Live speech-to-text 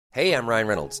Hey, I'm Ryan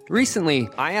Reynolds. Recently,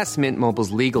 I asked Mint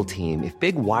Mobile's legal team if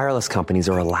big wireless companies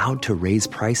are allowed to raise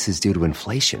prices due to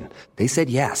inflation. They said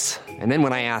yes. And then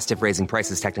when I asked if raising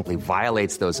prices technically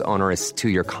violates those onerous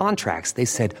two-year contracts, they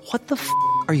said, "What the f***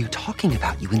 are you talking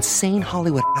about, you insane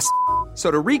Hollywood ass?" So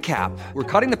to recap, we're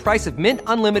cutting the price of Mint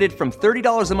Unlimited from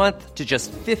 $30 a month to just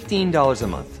 $15 a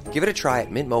month. Give it a try at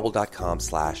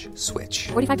mintmobile.com/switch.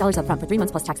 $45 up front for 3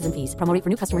 months plus taxes and fees. Promo rate for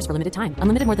new customers for limited time.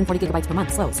 Unlimited more than 40 gigabytes per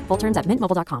month. Slows full terms at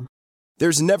mintmobile.com.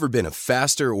 There's never been a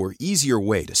faster or easier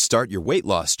way to start your weight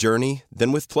loss journey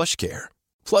than with PlushCare.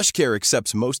 PlushCare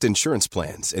accepts most insurance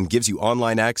plans and gives you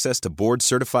online access to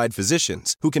board-certified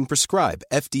physicians who can prescribe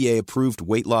FDA-approved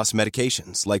weight loss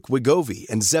medications like Wegovy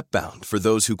and Zepbound for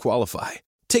those who qualify.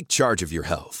 Take charge of your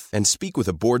health and speak with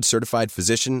a board-certified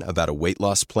physician about a weight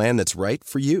loss plan that's right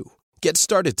for you. Get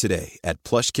started today at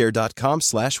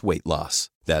plushcare.com/weight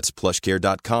loss. That's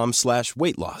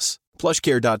plushcare.com/weight loss.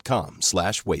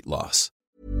 plushcare.com/weight loss.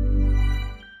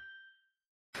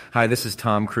 Hi, this is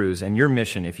Tom Cruise, and your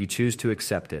mission, if you choose to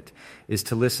accept it, is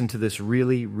to listen to this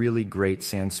really, really great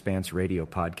Sans Pants Radio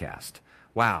podcast.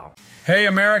 Wow. Hey,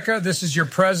 America, this is your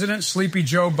president, Sleepy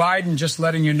Joe Biden, just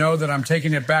letting you know that I'm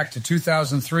taking it back to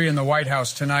 2003 in the White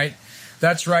House tonight.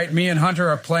 That's right, me and Hunter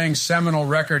are playing seminal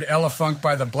record Elefunk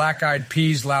by the Black Eyed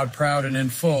Peas loud, proud, and in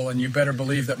full, and you better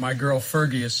believe that my girl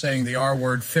Fergie is saying the R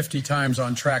word 50 times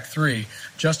on track 3,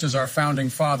 just as our founding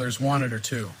fathers wanted her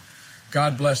to.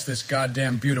 God bless this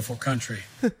goddamn beautiful country.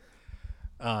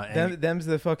 Them's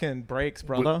the fucking breaks,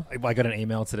 brother. I got an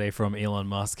email today from Elon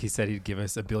Musk. He said he'd give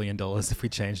us $1 billion if we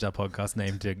changed our podcast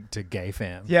name to Gay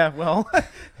Fam. Yeah, well,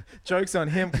 joke's on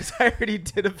him because I already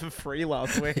did it for free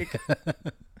last week.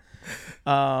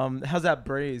 How's that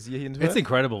breeze? You into It's it?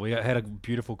 incredible. We had a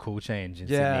beautiful cool change in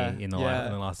Sydney in the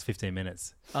last 15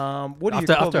 minutes. What do you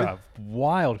call after a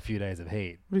wild few days of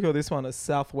heat. What do you call this one? A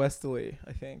southwesterly,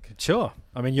 I think. Sure.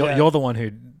 I mean, you're the one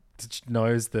who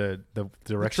knows the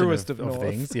direction truest of north.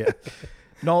 things. Yeah.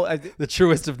 The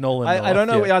truest of Nolan. I don't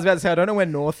know. Yeah. I was about to say I don't know where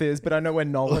north is, but I know where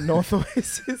Nolan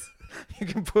Northwest is. You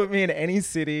can put me in any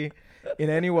city,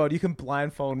 in any world. You can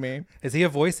blindfold me. Is he a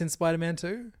voice in Spider-Man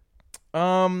 2?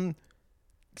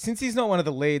 Since he's not one of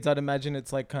the leads, I'd imagine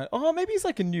it's like maybe he's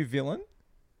like a new villain.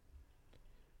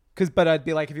 But I'd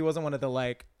be like, if he wasn't one of the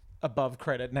like above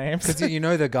credit names. Because you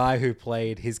know the guy who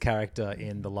played his character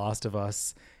in The Last of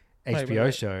Us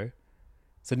HBO show.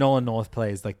 So Nolan North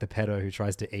plays like the pedo who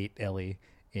tries to eat Ellie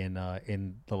in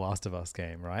the Last of Us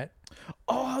game, right?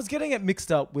 Oh, I was getting it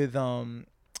mixed up with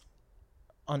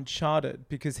Uncharted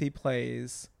because he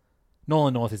plays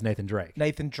Nolan North is Nathan Drake.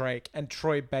 And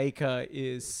Troy Baker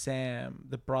is Sam,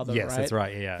 the brother, yes, right? That's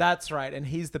right, yeah. That's right. And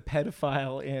he's the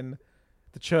pedophile in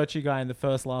the churchy guy in the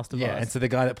first Last of Us. Yeah, and so the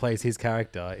guy that plays his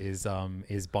character is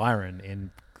Byron in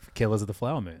Killers of the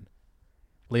Flower Moon.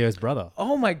 Leo's brother.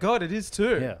 Oh my God, it is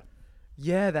too. Yeah.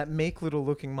 Yeah, that meek little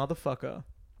looking motherfucker.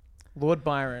 Lord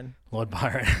Byron.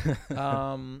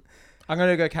 I'm going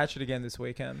to go catch it again this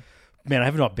weekend. Man, I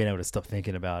have not been able to stop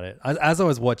thinking about it. As I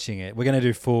was watching it, we're going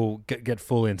to do get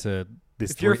full into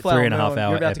this 3.5 hour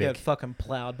you're about epic. to get fucking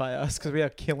plowed by us because we are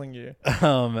killing you.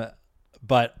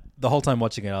 But the whole time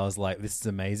watching it, I was like, this is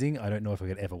amazing. I don't know if I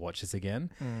could ever watch this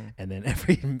again. And then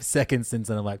every second since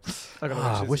then, I'm like,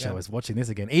 I wish I was watching this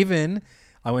again. Even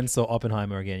I went and saw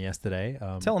Oppenheimer again yesterday.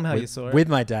 Tell them how you saw it. With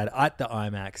my dad at the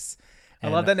IMAX. I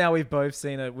love that now we've both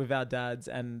seen it with our dads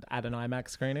and at an IMAX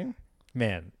screening.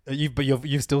 Man,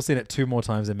 you've still seen it 2 more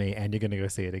times than me, and you're going to go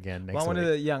see it again next week. I'm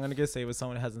going to go see it with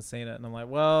someone who hasn't seen it. And I'm like,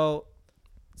 well,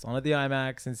 it's on at the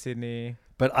IMAX in Sydney.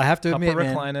 But I have to admit,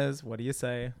 man, recliners. What do you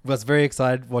say? I was very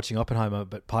excited watching Oppenheimer,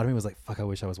 but part of me was like, fuck, I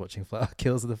wish I was watching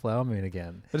Killers of the Flower Moon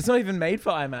again. But it's not even made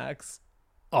for IMAX.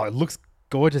 Oh, it looks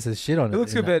gorgeous as shit on it. It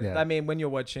looks good, but I mean, when you're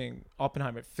watching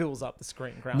Oppenheimer, it fills up the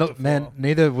screen. Look, man,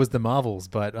 neither was the Marvels,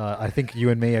 but I think you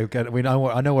and me are going.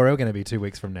 I know where we're going to be 2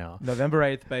 weeks from now. November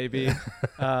 8th, baby.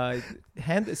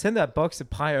 Send that box of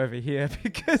pie over here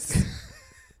because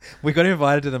we got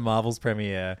invited to the Marvels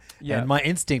premiere. Yeah. And my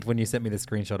instinct when you sent me the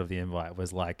screenshot of the invite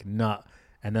was like, nah.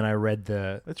 And then I read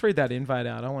Let's read that invite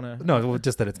out. I want to... No, well,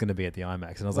 just that it's going to be at the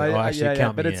IMAX. And I was like, count me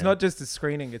in. But it's not just a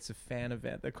screening, it's a fan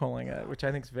event, they're calling it, which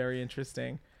I think is very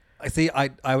interesting. I see.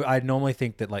 I normally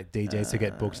think that like DJs who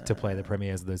get booked to play the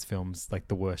premieres of those films, like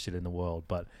the worst shit in the world.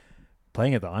 But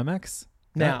playing at the IMAX?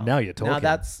 Now you're talking.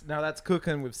 Now that's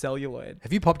cooking with celluloid.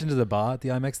 Have you popped into the bar at the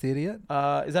IMAX theater yet?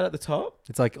 Is that at the top?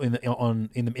 It's like in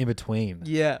between.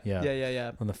 Yeah.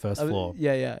 On the first floor.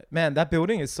 Yeah. Man, that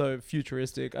building is so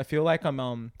futuristic. I feel like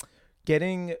I'm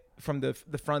getting from the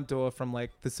front door from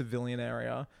like the civilian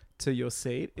area to your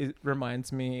seat. It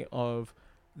reminds me of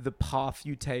the path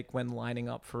you take when lining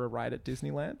up for a ride at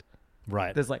Disneyland.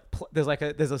 Right. There's like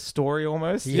there's a story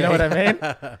almost. You know what I mean?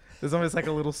 There's almost like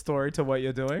a little story to what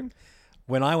you're doing.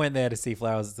 When I went there to see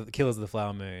the Killers of the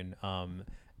Flower Moon,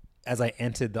 as I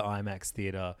entered the IMAX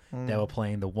theater, they were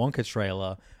playing the Wonka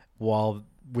trailer while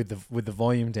with the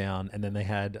volume down, and then they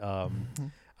had Mr.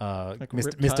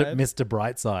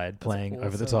 Brightside playing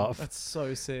over the top. That's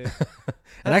so sick.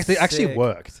 And actually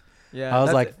worked. Yeah, I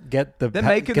was like, get the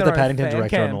Paddington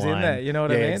director on the line. In there, you know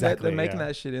what I mean? Exactly, they're making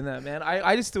that shit in there, man.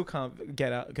 I just still can't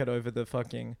get over the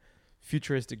fucking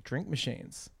futuristic drink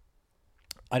machines.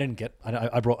 I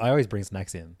always bring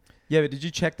snacks in. Yeah, but did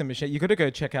you check the machine? You got to go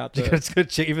check out the... You got to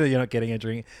check, even though you're not getting a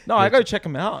drink. No, I go check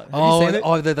them out. Have you seen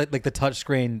it? Like the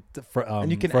touchscreen and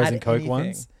you can frozen add Coke anything.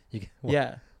 ones.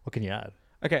 Yeah. What can you add?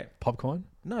 Okay. Popcorn?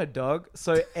 No, dog.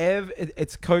 So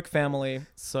it's Coke family.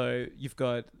 So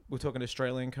we're talking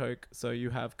Australian Coke. So you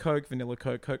have Coke, vanilla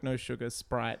Coke, Coke no sugar,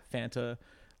 Sprite, Fanta,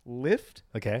 Lift.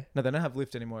 Okay. No, they don't have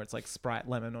Lift anymore. It's like Sprite,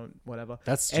 lemon, or whatever.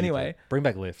 That's stupid. Anyway. Bring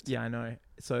back Lift. Yeah, I know.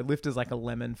 So Lift is like a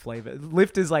lemon flavor.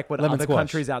 Lift is like what lemon other squash.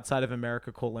 countries outside of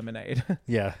America call lemonade.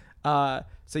 Yeah.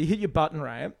 So you hit your button,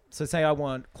 right? So say I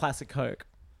want classic Coke.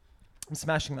 I'm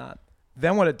smashing that.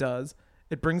 Then what it does,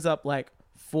 it brings up like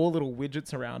 4 little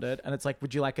widgets around it. And it's like,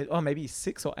 would you like it? Oh, maybe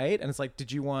 6 or 8. And it's like,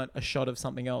 did you want a shot of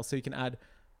something else? So you can add,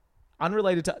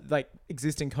 unrelated to like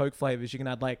existing Coke flavors, you can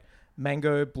add like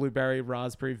mango, blueberry,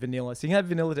 raspberry, vanilla. So you can add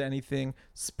vanilla to anything,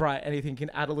 Sprite, anything. You can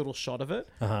add a little shot of it.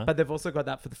 Uh-huh. But they've also got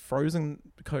that for the frozen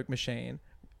Coke machine,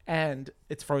 and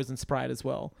it's frozen Sprite as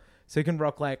well. So you can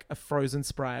rock like a frozen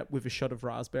Sprite with a shot of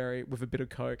raspberry with a bit of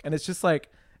Coke. And it's just like,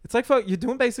 you're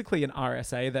doing basically an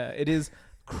RSA there. It is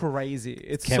crazy.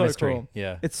 It's chemistry. So cool.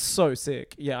 Yeah. It's so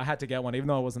sick. Yeah, I had to get one even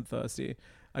though I wasn't thirsty.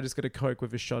 I just got a Coke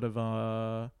with a shot of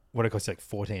what it cost, like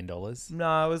 $14?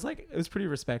 No, it was pretty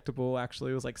respectable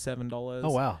actually. It was like $7.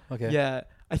 Oh wow. Okay. Yeah.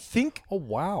 I think Oh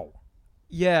wow.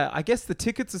 Yeah, I guess the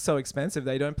tickets are so expensive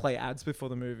they don't play ads before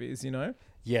the movies, you know?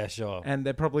 Yeah, sure. And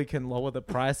they probably can lower the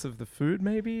price of the food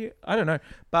maybe. I don't know.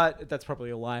 But that's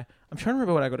probably a lie. I'm trying to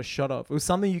remember what I got a shot of. It was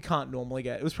something you can't normally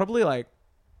get. It was probably like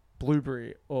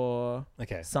blueberry or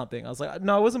something. I was like,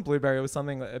 no, it wasn't blueberry. It was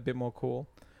something a bit more cool.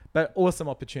 But awesome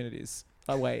opportunities.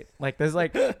 Oh, wait. Like there's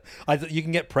like... you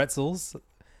can get pretzels,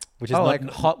 which is like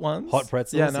hot ones? Hot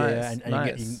pretzels. Yeah, nice. Yeah, and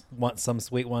nice. you want some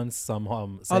sweet ones, some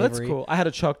savory. Oh, that's cool. I had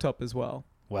a Choc Top as well.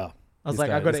 Wow. I was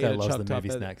like, I got to eat a loves Choc the Top.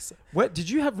 movie snacks. What, did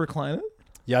you have recliner?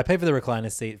 Yeah, I paid for the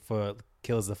recliner seat for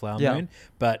Killers of the Flower Moon,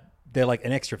 but they're like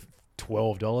an extra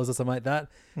 $12 or something like that.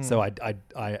 So I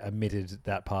omitted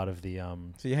that part of the...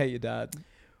 So you hate your dad?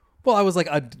 Well, I was like,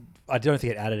 I don't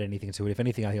think it added anything to it. If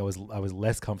anything, I think I was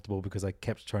less comfortable because I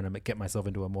kept trying to get myself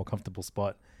into a more comfortable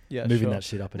spot, moving that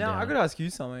shit up and down. Now, I got to ask you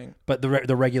something. But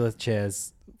the regular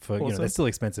chairs, for they're still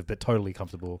expensive, but totally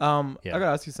comfortable. I got to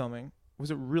ask you something. Was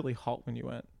it really hot when you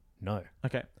went? No.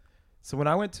 Okay. So when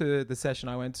I went to the session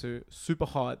I went to, super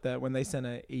hot, that when they sent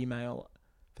an email,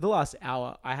 for the last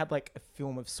hour, I had like a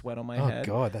film of sweat on my head.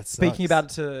 Oh, God, that's Speaking about it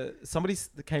to somebody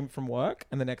that came from work,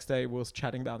 and the next day we was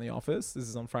chatting about it in the office. This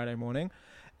is on Friday morning.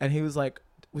 And he was like,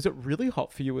 was it really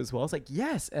hot for you as well? I was like,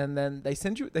 yes. And then they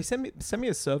send me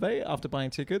a survey after buying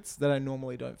tickets that I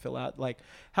normally don't fill out. Like,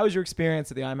 how was your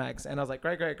experience at the IMAX? And I was like,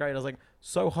 great. I was like,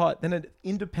 so hot. Then an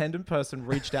independent person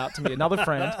reached out to me, another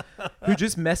friend who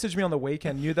just messaged me on the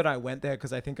weekend, knew that I went there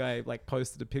because I think I like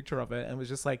posted a picture of it and was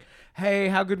just like, hey,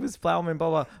 how good was Flower Moon? Blah,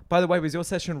 blah. By the way, was your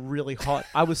session really hot?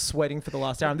 I was sweating for the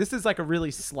last hour. And this is like a really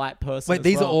slight person. Wait,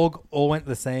 these are all went to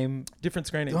the same... Different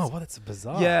screenings. Oh, well, that's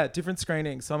bizarre. Yeah, different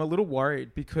screenings. So I'm a little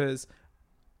worried because...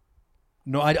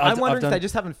 No, I'm wondering if they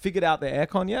just haven't figured out the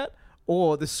aircon yet,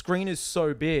 or the screen is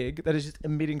so big that it's just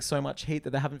emitting so much heat that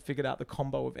they haven't figured out the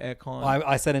combo of aircon.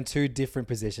 I sat in 2 different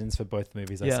positions for both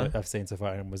movies I've seen so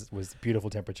far, and was beautiful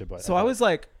temperature. But so I was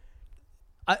like,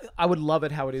 I would love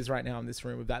it how it is right now in this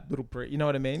room with that little breeze. You know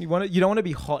what I mean? You don't want to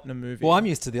be hot in a movie. Well, I'm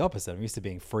used to the opposite. I'm used to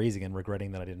being freezing and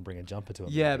regretting that I didn't bring a jumper to a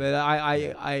movie. Yeah, but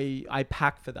I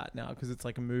pack for that now because it's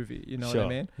like a movie. You know what I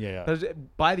mean? Yeah.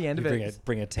 But by the end of it,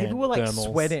 bring a tent. People were like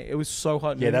thermals. sweating. It was so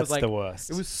hot. Yeah, that's like, the worst.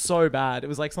 It was so bad. It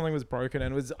was like something was broken,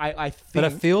 and it was. I think. But I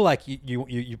feel like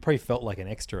you probably felt like an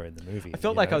extra in the movie. I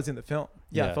felt like I was in the film.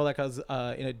 Yeah, Yeah. I felt like I was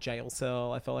in a jail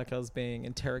cell. I felt like I was being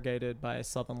interrogated by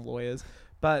Southern lawyers.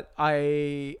 But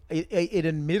it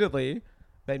admittedly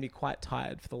made me quite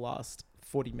tired for the last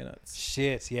 40 minutes.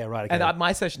 Shit, yeah, right. Okay. And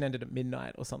my session ended at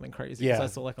midnight or something crazy. Yeah. So I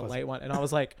saw like a late one. And I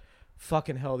was like,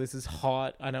 fucking hell, this is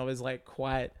hot. And I was like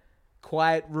quite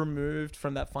removed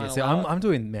from that final hour. I'm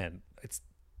doing, man,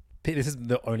 this is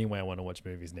the only way I want to watch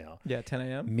movies now. Yeah, 10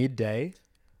 a.m. Midday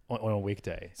on a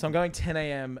weekday. So I'm going 10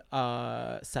 a.m.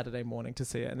 Saturday morning to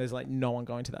see it. And there's like no one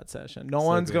going to that session. No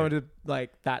one's going to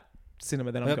like that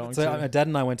cinema that I'm going so to. my dad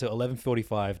and I went to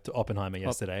 11:45 to Oppenheimer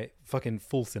yesterday. Fucking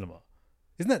full cinema.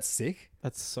 Isn't that sick?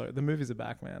 That's so. The movies are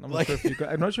back, man. I'm not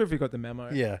sure if you got the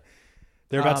memo. Yeah.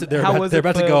 They're about to was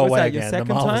go away that, your again. The second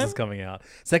Marvels time? is coming out.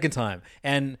 Second time.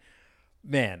 And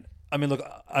man, I mean, look,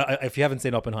 if you haven't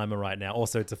seen Oppenheimer right now,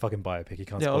 also it's a fucking biopic. You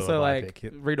can't spoil also a like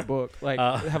biopic. read a book. Like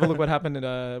have a look what happened in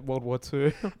World War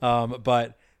II.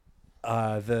 But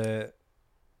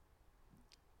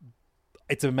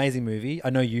it's an amazing movie.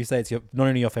 I know you say it's not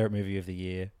only your favorite movie of the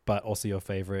year, but also your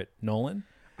favorite Nolan.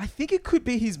 I think it could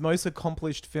be his most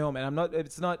accomplished film, and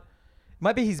it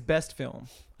might be his best film,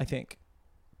 I think.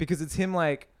 Because it's him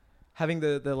like having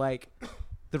the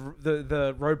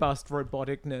robust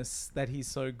roboticness that he's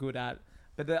so good at.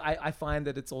 But I find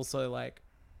that it's also like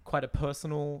quite a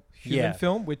personal human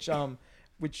film, which I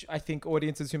think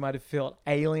audiences who might have felt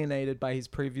alienated by his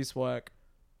previous work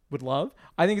would love.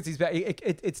 I think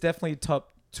it's definitely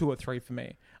top 2 or 3 for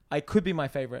me. It could be my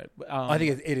favorite. I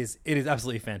think it is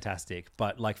absolutely fantastic.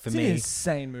 But like for me, it's an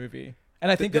insane movie,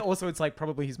 and I think that also it's like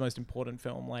probably his most important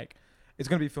film. Like it's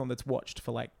going to be a film that's watched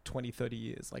for like 20, 30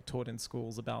 years, like taught in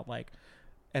schools about like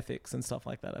ethics and stuff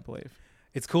like that, I believe.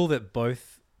 It's cool that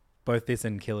both this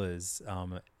and Killers,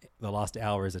 the last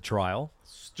hour is a trial.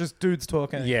 It's just dudes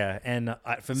talking. Yeah, and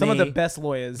for some me, of the best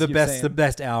lawyers. The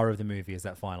best hour of the movie is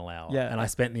that final hour. Yeah, and I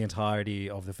spent the entirety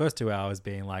of the first 2 hours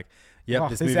being like,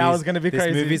 "Yep, this hour's going to be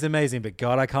crazy. This movie's amazing, but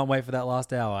God, I can't wait for that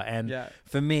last hour." And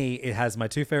for me, it has my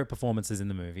 2 favorite performances in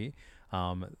the movie.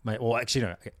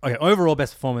 Overall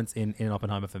best performance in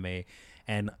Oppenheimer for me.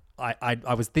 And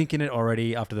I was thinking it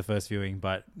already after the first viewing,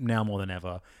 but now more than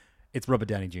ever, it's Robert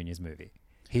Downey Jr.'s movie.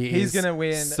 He's going to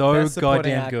win so Best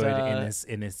Supporting goddamn good Actor.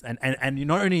 in this. And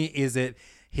not only is it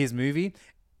his movie,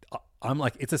 I'm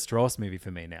like, it's a Strauss movie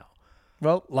for me now.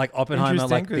 Well, like Oppenheimer,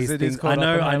 like these things.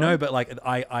 I know, but like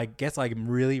I guess I'm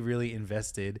really, really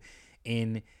invested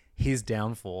in his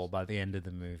downfall by the end of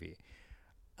the movie.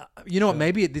 You know what?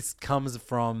 Maybe this comes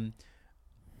from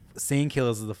seeing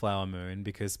Killers of the Flower Moon,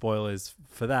 because spoilers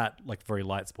for that, like very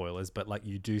light spoilers, but like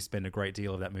you do spend a great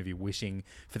deal of that movie wishing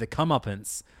for the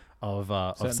comeuppance of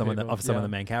some of the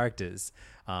main characters,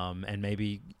 and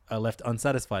maybe are left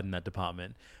unsatisfied in that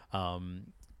department,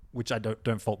 which I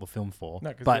don't fault the film for.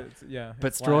 No,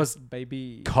 but Strauss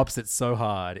baby cops it so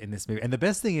hard in this movie. And the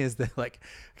best thing is that, like,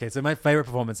 okay, so my favorite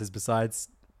performances besides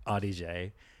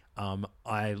RDJ,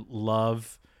 I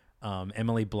love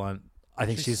Emily Blunt. I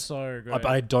think she's so good. But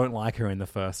I don't like her in the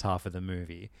first half of the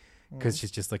movie because she's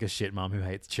just like a shit mom who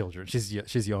hates children. She's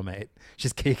your mate.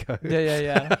 She's Kiko.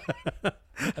 Yeah.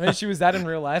 I mean, she was that in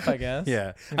real life, I guess.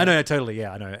 Yeah, I know, totally.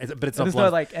 Yeah, I know. But it's not. There's no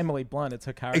like Emily Blunt. It's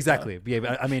her character. Exactly. Yeah,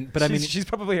 but I mean, she's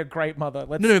probably a great mother.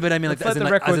 But I mean, like, as in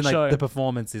the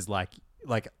performance is like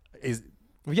is.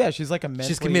 Well, yeah, she's like a mentally.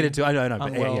 She's committed to. I know, but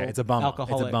unwell, it's a bummer.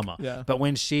 alcoholic. It's a bummer. Yeah. But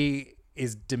when she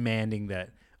is demanding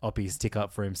that Oppie stick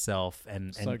up for himself,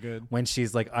 and so good. When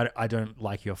she's like, I don't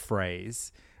like your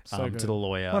phrase. To the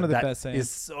lawyer. One of the best scenes. Is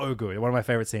so good. One of my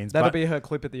favorite scenes. That'll be her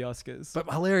clip at the Oscars. But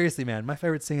hilariously, man, my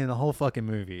favorite scene in the whole fucking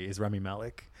movie is Rami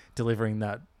Malek delivering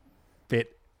that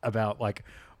bit about like.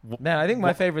 Man, I think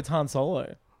my favorite's Han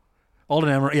Solo. Alden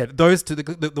Ehrenreich, yeah, those two, the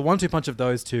 1-2 punch of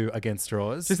those two against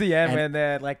Strauss. Just the end when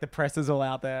they're like the press is all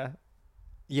out there.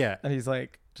 Yeah, and he's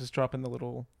like just dropping the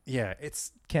little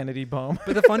it's Kennedy bomb.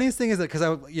 But the funniest thing is that because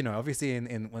obviously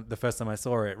in the first time I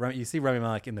saw it, you see Rami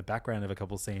Malek in the background of a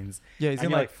couple scenes. Yeah, he's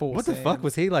in like 4 What scenes. the fuck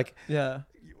was he like? Yeah.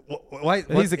 Why,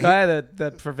 he's the guy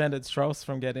that prevented Strauss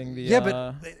from getting the. Yeah,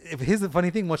 but here's the funny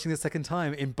thing: watching the second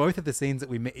time, in both of the scenes that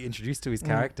we introduced to his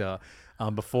character,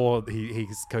 before he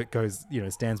goes,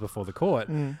 stands before the court,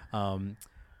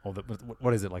 or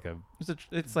what is it like a?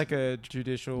 It's like a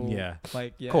judicial. Yeah.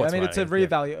 Like yeah. Court's I mean, it's a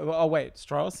reevaluate. Yeah. Oh wait,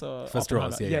 Strauss or for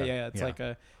Strauss? Yeah. It's like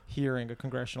a hearing, a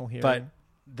congressional hearing. But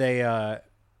they.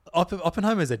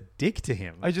 Oppenheimer's a dick to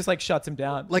him. He just like shuts him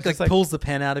down. Like pulls the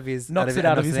pen out of his knocks it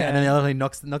out of his hand, and then he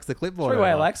knocks the clipboard. That's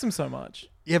why I likes him so much.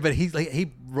 Yeah, but he's like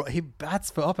he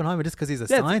bats for Oppenheimer just because he's a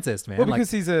scientist, man. Well,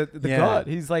 because he's the god.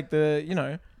 He's like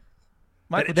the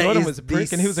Michael Jordan was a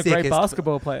prick and he was a great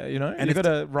basketball player. And you got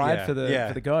to ride for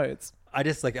the goats. I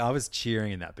just I was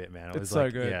cheering in that bit, man. It's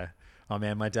so good. Yeah. Oh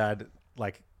man, my dad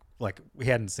like we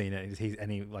hadn't seen it.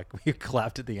 We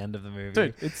clapped at the end of the movie.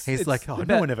 Dude, he's like,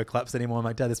 no one ever claps anymore. I'm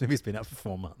like, Dad, this movie's been out for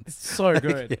 4 months. It's so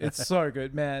good. Yeah. It's so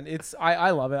good, man.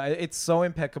 I love it. It's so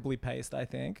impeccably paced, I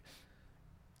think.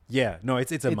 Yeah, no,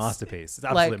 it's a masterpiece. It's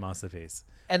an absolute masterpiece.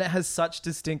 And it has such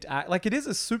distinct like it is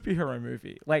a superhero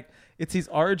movie. Like it's his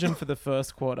origin for the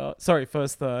first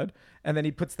third, and then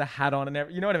he puts the hat on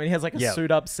and you know what I mean? He has like a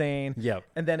suit up scene. Yep.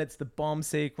 And then it's the bomb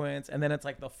sequence, and then it's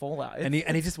like the fallout. And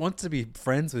he just wants to be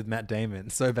friends with Matt Damon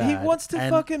so bad. He wants to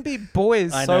fucking be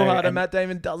boys so hard, and Matt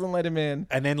Damon doesn't let him in.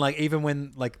 And then like even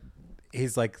when like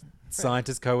his like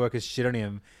scientist co-workers shit on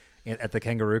him at the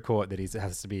kangaroo court that he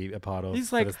has to be a part of.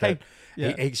 He's like, hey,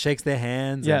 he shakes their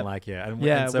hands and like,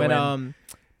 and so when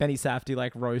Benny Safdie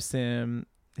like roasts him,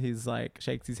 he's like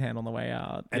shakes his hand on the way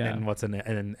out. And then what's in it?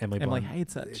 And then Emily Blunt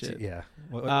hates that shit. Yeah.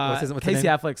 What's Casey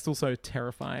Affleck's still so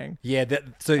terrifying. Yeah.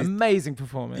 So amazing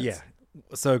performance. Yeah.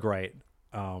 So great.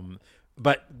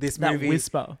 But this movie,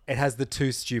 whisper, it has the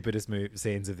two stupidest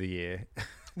scenes of the year.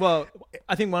 Well,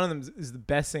 I think one of them is the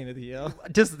best scene of the year.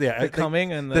 Just the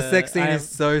coming and the sex scene is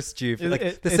so stupid.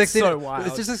 Like the sex scene, so wild.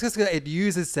 It's just it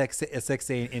uses a sex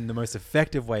scene in the most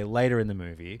effective way later in the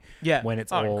movie. Yeah, when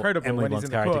it's all incredible Emily when Blunt's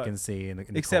character can see in the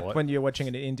except court. when you're watching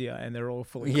it in India and they're all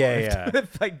fully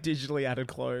clothed. like digitally added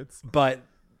clothes. But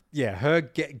yeah, her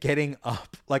getting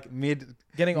up like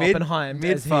Oppenheim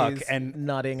mid fuck he's and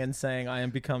nutting and saying "I am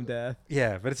become death."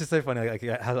 Yeah, but it's just so funny like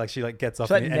how like she like gets up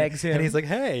and negs him, and he's like,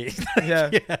 "Hey," yeah.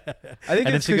 I think and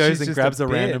then she goes and grabs a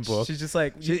random book. She's just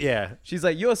like, she's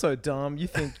like, "You're so dumb. You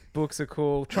think books are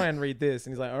cool. Try and read this."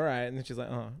 And he's like, "All right." And then she's like,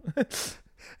 "Oh."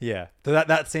 Yeah, so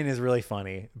that scene is really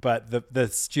funny, but the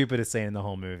stupidest scene in the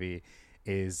whole movie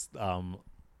is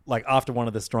like after one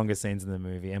of the strongest scenes in the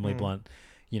movie, Emily Blunt,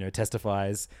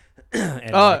 testifies.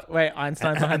 And wait,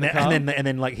 Einstein's behind the car, and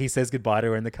then like he says goodbye to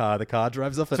her in the car. The car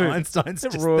drives off, and Einstein's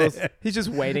just there. He's just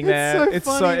waiting there. It's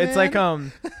like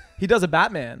he does a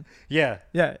Batman. Yeah.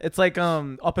 It's like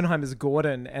Oppenheimer's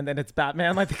Gordon, and then it's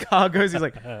Batman. Like the car goes, he's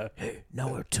like, "Hey,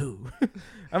 nowhere to."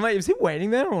 I'm like, was he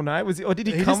waiting there all night? Or did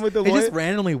he come with the lawyer? He's just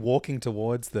randomly walking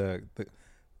towards the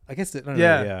I guess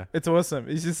yeah, it's awesome.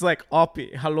 He's just like,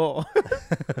 "Oppie, hello."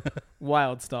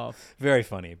 Wild stuff. Very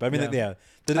funny. But I mean, the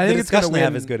I think discussion they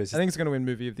have is good. I think it's going to win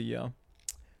movie of the year.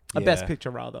 Best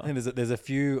picture, rather. I think there's a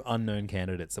few unknown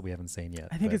candidates that we haven't seen yet.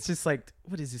 I think it's just like,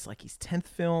 what is this, like his 10th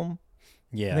film?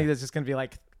 Yeah. I think that's just going to be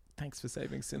like, thanks for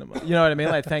saving cinema. You know what I mean?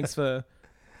 Like, thanks for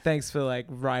like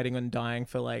writing and dying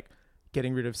for like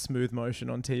getting rid of smooth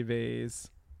motion on TVs.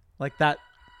 Like that.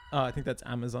 Oh, I think that's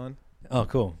Amazon. Oh,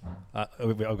 cool.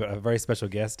 I've got a very special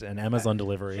guest, an Amazon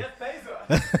delivery. Jeff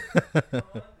Bezos.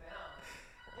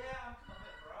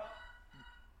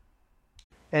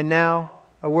 And now,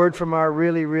 a word from our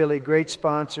really, really great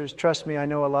sponsors. Trust me, I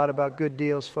know a lot about good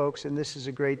deals, folks, and this is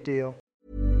a great deal.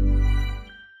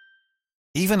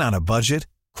 Even on a budget,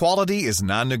 quality is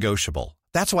non-negotiable.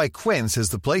 That's why Quince is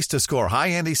the place to score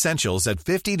high-end essentials at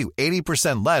 50 to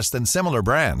 80% less than similar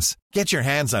brands. Get your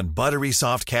hands on buttery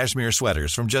soft cashmere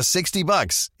sweaters from just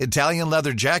 $60, Italian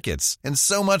leather jackets, and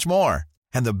so much more.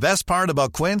 And the best part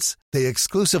about Quince, they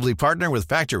exclusively partner with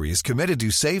factories committed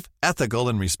to safe, ethical,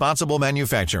 and responsible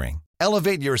manufacturing.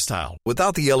 Elevate your style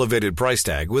without the elevated price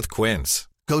tag with Quince.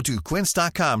 Go to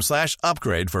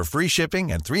quince.com/upgrade for free shipping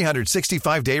and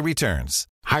 365-day returns.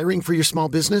 Hiring for your small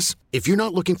business? If you're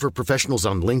not looking for professionals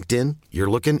on LinkedIn, you're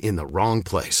looking in the wrong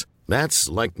place. That's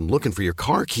like looking for your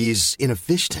car keys in a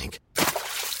fish tank.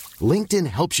 LinkedIn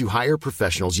helps you hire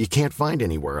professionals you can't find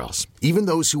anywhere else, even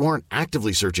those who aren't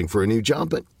actively searching for a new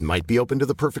job but might be open to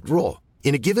the perfect role.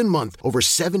 In a given month, over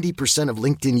 70% of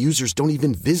LinkedIn users don't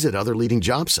even visit other leading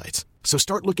job sites. So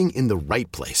start looking in the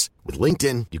right place. With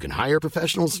LinkedIn, you can hire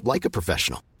professionals like a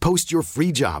professional. Post your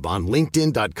free job on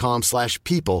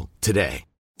linkedin.com/people today.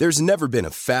 There's never been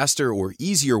a faster or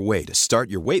easier way to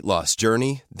start your weight loss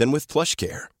journey than with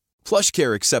PlushCare.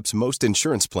 PlushCare accepts most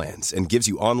insurance plans and gives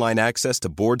you online access to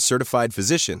board-certified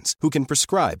physicians who can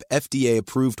prescribe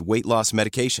FDA-approved weight loss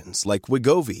medications like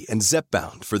Wegovy and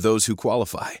Zepbound for those who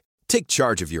qualify. Take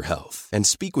charge of your health and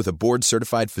speak with a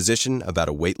board-certified physician about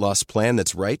a weight loss plan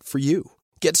that's right for you.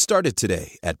 Get started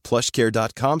today at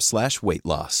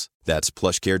plushcare.com/weightloss. That's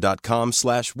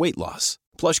plushcare.com/weightloss.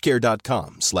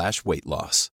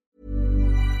 plushcare.com/weightloss.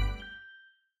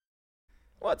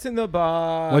 What's in the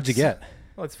box? What'd you get?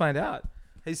 Let's find out.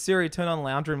 Hey Siri, turn on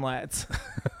lounge room lights.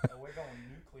 We're going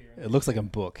nuclear. It looks like a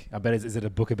book. I bet is it a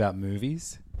book about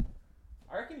movies?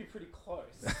 I reckon you're pretty close.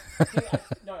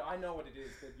 No, I know what it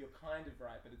is, but you're kind of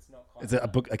right, but it's not quite. Is it a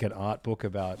book, like an art book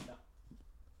about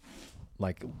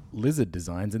like lizard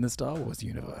designs in the Star Wars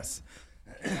universe?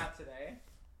 Out today.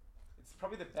 It's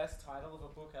probably the best title of a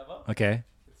book ever. Okay.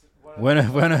 Werner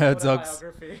Herzog's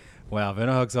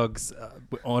Werner Herzog's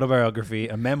autobiography,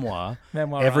 a memoir.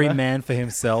 Every Man for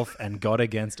Himself and God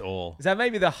Against All. Is that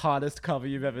maybe the hardest cover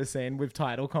you've ever seen with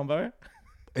title combo?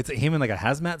 It's him in like a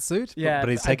hazmat suit. Yeah, but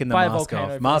he's taking the by a mask volcano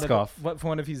off. for Mask one of- off. For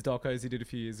one of his docos he did a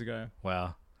few years ago.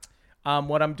 Wow.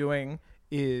 What I'm doing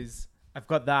is I've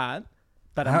got that.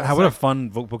 But I'm How also- what a fun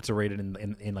book to read it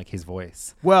in like his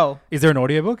voice. Well, is there an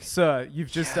audiobook? Sir,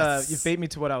 you've just you've beat me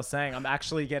to what I was saying. I'm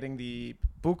actually getting the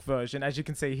book version, as you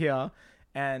can see here,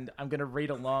 and I'm gonna read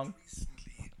along.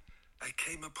 I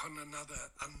came upon another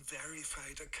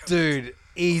unverified account. Dude,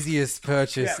 easiest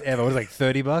purchase ever. What was it,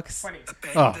 like $30?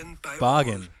 Abandoned by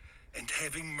bargain. all and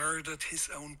having murdered his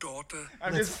own daughter.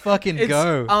 Let's fucking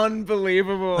go. It's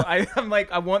unbelievable. I'm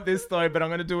like, I want this though, but I'm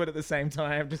going to do it at the same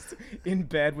time, just in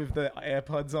bed with the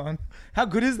AirPods on. How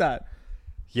good is that?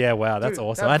 Yeah, wow, that's Dude,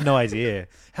 awesome. I had no idea.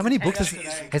 How many books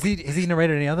has he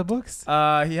narrated any other books?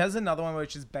 He has another one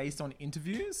which is based on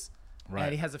interviews, Right.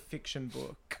 and he has a fiction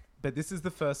book. But this is the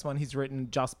first one he's written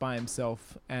just by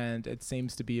himself, and it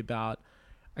seems to be about,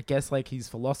 I guess, like his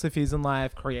philosophies in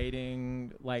life,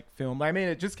 creating like film. I mean,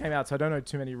 it just came out, so I don't know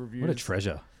too many reviews. What a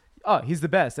treasure. Oh, he's the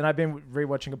best. And I've been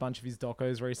rewatching a bunch of his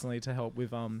docos recently to help with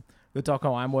the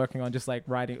doco I'm working on, just like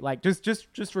writing, like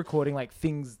just recording like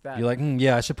things that You're like,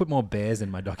 yeah, I should put more bears in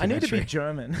my I documentary. need to be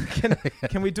German.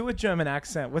 Can we do a German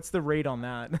accent? What's the read on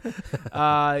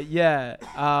that?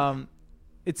 Yeah.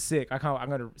 It's sick. I'm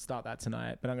going to start that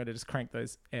tonight, but I'm going to just crank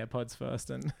those AirPods first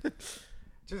and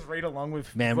just read along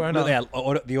with Man, Werner. yeah,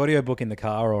 the audiobook in the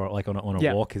car or like on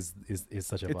a walk is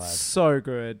such a vibe. It's so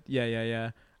good.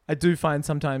 Yeah. I do find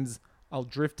sometimes I'll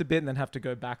drift a bit and then have to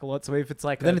go back a lot. So if it's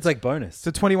like Then it's like bonus.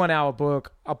 It's a 21-hour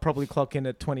book. I'll probably clock in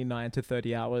at 29 to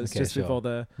 30 hours with all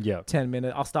the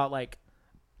 10-minute. I'll start like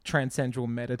transcendental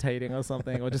meditating or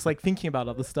something, or just like thinking about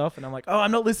other stuff. And I'm like, oh,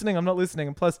 I'm not listening.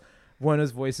 And plus,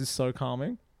 Werner's voice is so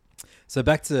calming. So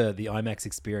back to the IMAX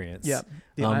experience. Yeah,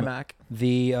 the iMac.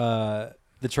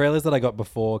 The trailers that I got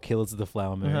before Killers of the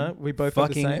Flower Moon. We both had the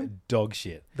fucking same? dog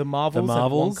shit. The Marvels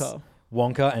and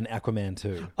Wonka and Aquaman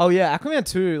 2. Oh yeah, Aquaman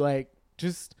 2, like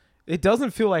just it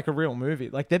doesn't feel like a real movie.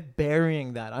 Like they're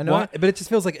burying that. I know, but it just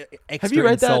feels like extra have you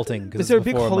read insulting. That? Is there a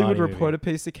big Hollywood Marty Reporter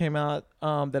movie. piece that came out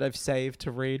that I've saved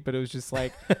to read? But it was just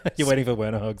like You're waiting for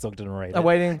Werner Herzog to narrate it. I'm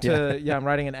waiting to I'm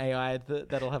writing an AI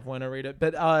that'll have Werner read it.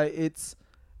 But it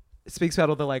speaks about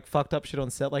all the like fucked up shit on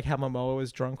set, like how Momoa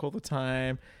was drunk all the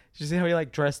time. Did you see how he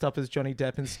like dressed up as Johnny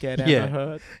Depp and scared Amber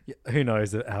Heard? Yeah. Who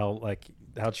knows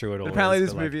how true it all is. Apparently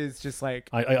this but, movie is just like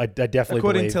I definitely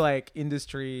according believe, to like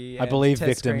industry. I believe test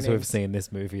victims who have screenings. seen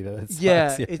this movie that it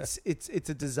sucks. It's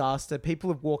a disaster.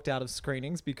 People have walked out of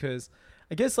screenings because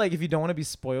I guess like if you don't want to be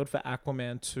spoiled for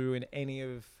Aquaman 2 in any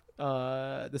of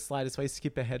the slightest way,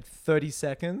 skip ahead 30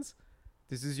 seconds.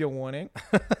 This is your warning.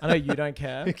 I know you don't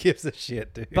care. Who gives a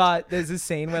shit, dude? But there's a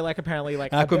scene where like apparently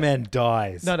like Aquaman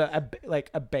dies. No,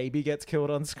 a baby gets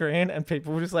killed on screen and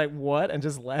people were just like, what? And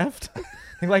just left. I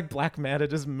think like Black Matter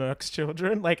just murks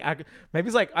children. Like maybe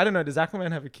it's like, I don't know. Does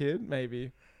Aquaman have a kid?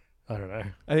 Maybe. I don't know.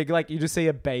 I think like you just see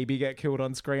a baby get killed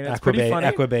on screen. It's pretty funny.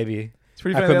 Aquababy. It's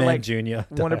pretty funny that, Aquaman like,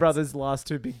 Jr. Warner dies. Brothers' last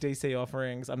two big DC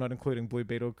offerings. I'm not including Blue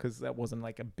Beetle because that wasn't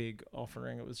like a big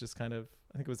offering. It was just kind of,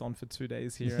 I think it was on for 2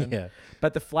 days here. And,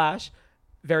 but The Flash,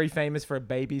 very famous for a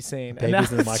baby scene. Babies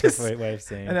in the microwave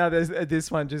scene. And now there's this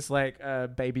one just like a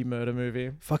baby murder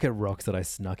movie. Fuck, it rocks that I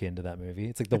snuck into that movie.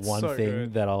 It's like the one so thing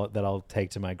good. that I'll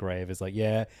take to my grave is like,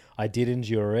 yeah, I did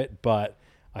endure it, but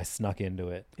I snuck into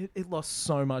it. It lost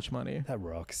so much money. That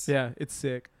rocks. Yeah, it's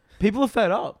sick. People are fed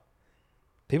up.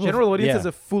 People, General audiences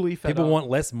are fully fed People up. want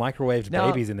less microwaved Now,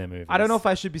 babies in their movies. I don't know if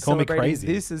I should be Call me celebrating crazy.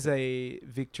 this as a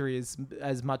victory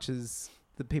as much as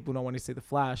the people don't want to see The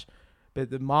Flash, but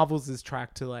the Marvels is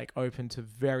tracked to like open to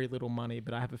very little money,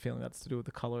 but I have a feeling that's to do with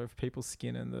the color of people's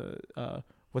skin and the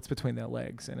what's between their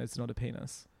legs, and it's not a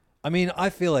penis. I mean, I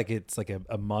feel like it's like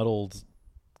a muddled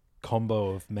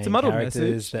combo of main It's a muddled characters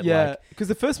message. that Yeah, like because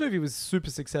the first movie was super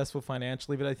successful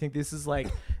financially, but I think this is like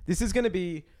this is going to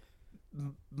be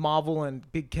Marvel and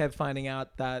Big Kev finding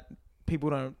out that people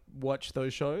don't watch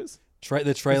those shows.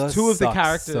 the trailer Two of the sucks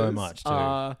characters so much, too.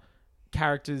 are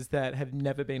characters that have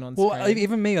never been on Well, screen.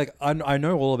 even me, like I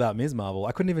know all about Ms. Marvel.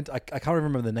 I can't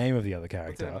remember the name of the other What's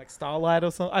character. it, like Starlight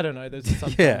or something? I don't know. There's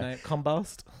some name.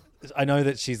 Combust. I know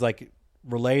that she's like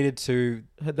related to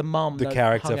The mum, the that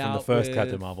character hung from the out first with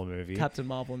Captain Marvel movie. Captain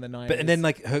Marvel in the 90s. But and then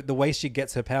like the way she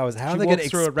gets her powers, how She are they going to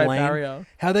walks through a red explain? barrier.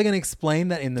 How are they going to explain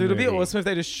that in the Dude, movie? it'd be awesome if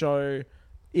they just show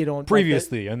it on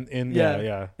Previously,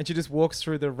 yeah. And she just walks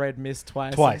through the red mist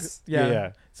twice. Twice. Yeah.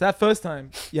 Yeah. So that first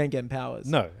time, you ain't getting powers.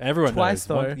 No, everyone Twice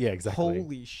knows. though. Yeah, exactly.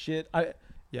 Holy shit. I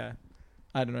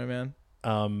don't know,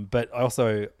 man. But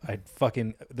also, I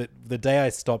fucking the day I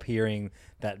stop hearing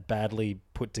that badly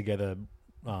put together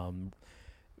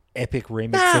epic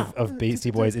remix of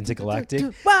Beastie Boys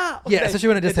Intergalactic. Wow. Yeah, especially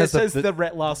when it just has says the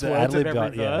last words of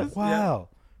every verse. Wow.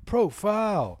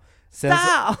 Profile.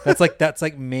 Style. That's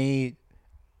like me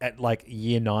at like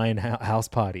year 9 house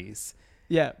parties.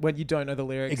 Yeah, when you don't know the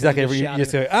lyrics. Exactly. You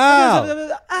just go,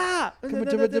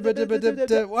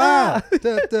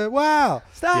 wow.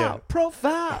 Style.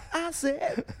 Profile. I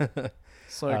said.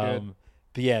 So good.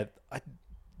 But yeah,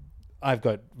 I've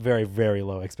got very, very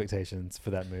low expectations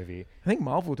for that movie. I think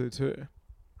Marvel do too.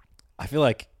 I feel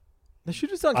like they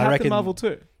should have done Captain Marvel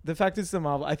too. The fact is, the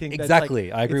Marvel. I think exactly.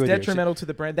 That's I agree it's with you. Detrimental to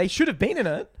the brand. They should have been in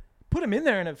it. Put him in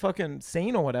there in a fucking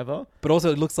scene or whatever. But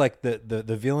also, it looks like the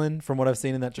villain from what I've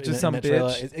seen in that just some that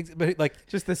bitch. trailer, but like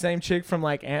just the same chick from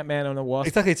like Ant-Man and the Wasp.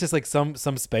 Exactly. It's just like some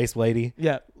space lady.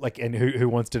 Yeah. Like and who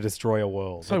wants to destroy a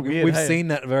world. So like, weird. We've seen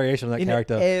that variation of that in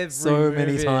character so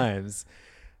many times.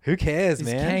 Who cares, Is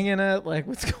man? Kang in it? Like,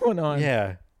 what's going on?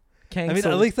 Yeah. Kang I mean,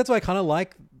 at least that's why I kind of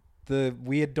like the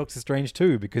weird Doctor Strange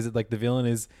too, because like the villain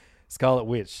is Scarlet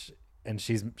Witch, and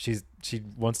she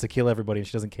wants to kill everybody, and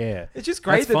she doesn't care. It's just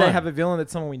great that they have a villain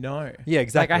that's someone we know. Yeah,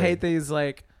 exactly. Like I hate these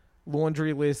like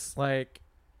laundry lists, like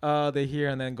they're here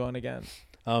and then gone again.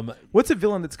 What's a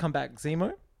villain that's come back?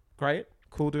 Zemo, great,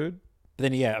 cool dude. But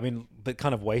then yeah, I mean, but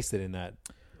kind of wasted in that.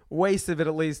 Wasted, but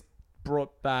at least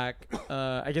brought back,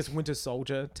 I guess, Winter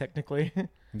Soldier, technically.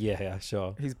 Yeah,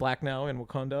 sure. He's black now in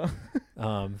Wakanda.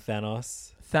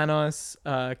 Thanos,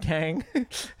 Kang.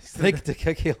 They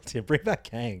killed him. Bring back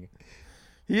Kang.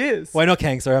 He is. Why not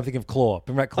Kang? Sorry, I'm thinking of Claw.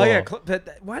 Bring back Claw. Oh yeah,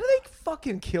 but why do they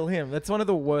fucking kill him? That's one of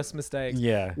the worst mistakes.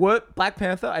 Yeah. Black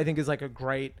Panther, I think, is like a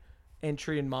great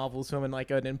entry in Marvel's film and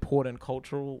like an important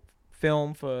cultural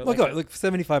film for. Like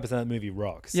 75% of that movie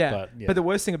rocks. Yeah. But the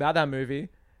worst thing about that movie,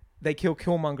 they kill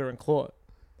Killmonger and Claw.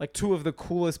 Like two of the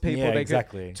coolest people. Yeah,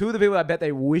 exactly. Two of the people I bet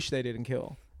they wish they didn't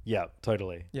kill. Yeah,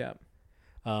 totally. Yeah.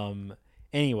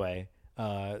 Anyway,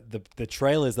 the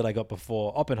trailers that I got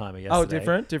before Oppenheimer yesterday.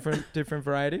 Oh, different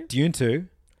variety. Dune 2.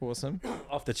 Awesome.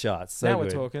 Off the charts. So now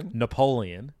good. we're talking.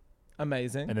 Napoleon.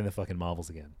 Amazing. And then the fucking Marvels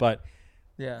again. But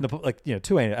yeah,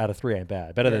 2 out of 3 ain't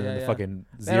bad. Better than the fucking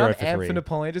 0 for 3. For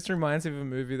Napoleon, it just reminds me of a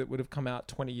movie that would have come out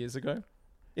 20 years ago.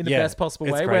 In the Yeah, best possible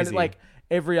it's way. crazy. When like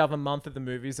every other month of the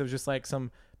movies, there was just like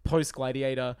some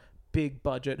post-Gladiator, big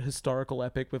budget historical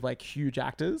epic with like huge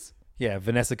actors. Yeah,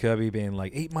 Vanessa Kirby being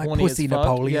like, "Eat my Horny pussy, as fuck.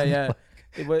 Napoleon." Yeah.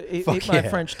 Eat my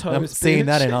French toast. I'm seeing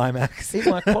that in bitch. IMAX. Eat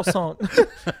my croissant.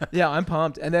 Yeah, I'm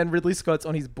pumped. And then Ridley Scott's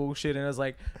on his bullshit and is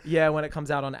like, yeah, when it comes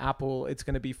out on Apple, it's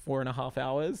going to be 4.5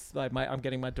 hours. Like I'm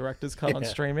getting my director's cut on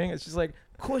streaming. It's just like,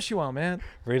 of course you are, man.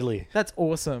 Really? That's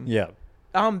awesome. Yeah.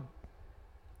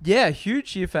 Yeah,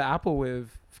 huge year for Apple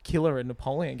with Killer and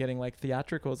Napoleon getting like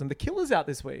theatricals, and The Killer's out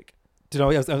this week. I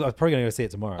was probably going to go see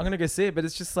it tomorrow. I'm going to go see it, but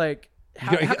it's just like,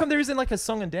 how come there isn't like a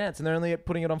song and dance and they're only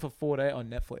putting it on for 4 days on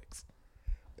Netflix?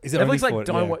 Is it Netflix only like for,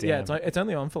 don't yeah, it's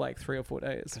only on for like 3 or 4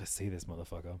 days. Gotta see this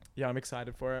motherfucker. Yeah, I'm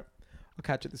excited for it. I'll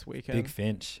catch it this weekend. Big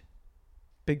Finch.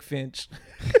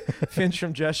 Finch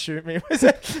from Just Shoot Me. Was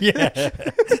that? Yeah.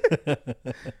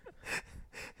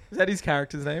 Is that his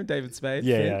character's name? David Spade?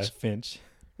 Yeah, Finch.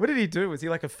 What did he do? Was he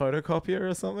like a photocopier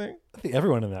or something? I think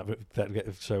everyone in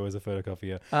that show was a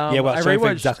photocopier. I it's showing for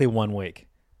rewatched- exactly 1 week.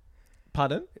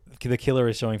 Pardon? The Killer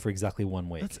is showing for exactly 1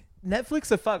 week.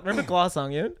 Netflix are fucked. Remember Glass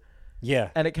Onion?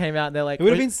 Yeah. And it came out and they're like, It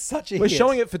would have been such a we're hit.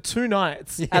 showing it for 2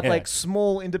 nights at Yeah. like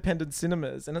small independent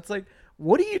cinemas. And it's like,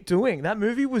 what are you doing? That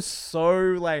movie was so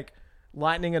like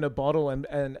lightning in a bottle and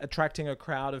attracting a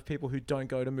crowd of people who don't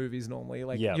go to movies normally.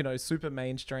 Like, Yeah. you know, super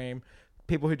mainstream.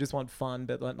 People who just want fun,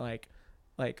 but like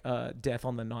Death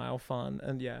on the Nile fun.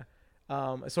 And yeah.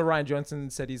 So Ryan Johnson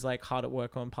said he's like hard at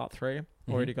work on part 3.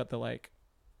 Already got the like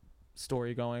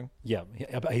story going. Yeah.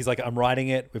 He's like, I'm writing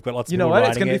it. We've got lots of You know people what? writing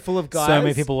It's going to it. be full of guys. So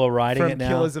many people are writing from it now.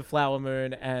 Killers of Flower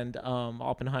Moon and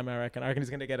Oppenheimer, I reckon. I reckon he's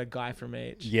going to get a guy from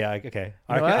each. Yeah, okay.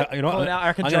 You know what? You know what? I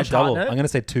reckon I'm going Josh to double. Hartnett. I'm going to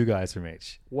say 2 guys from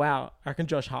each. Wow. I reckon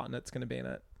Josh Hartnett's going to be in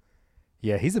it.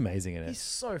 Yeah, he's amazing in it. He's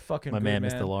so fucking My good, man,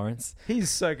 man. Mr. Lawrence. He's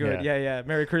so good. Yeah. Yeah.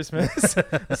 Merry Christmas.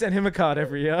 I send him a card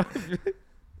every year.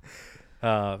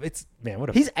 It's man,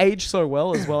 what a He's aged so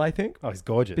well as well, I think. Oh, he's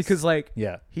gorgeous. Because like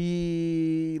yeah,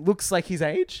 he looks like his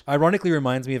age. Ironically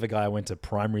reminds me of a guy I went to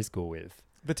primary school with.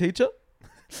 The teacher?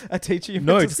 A teacher you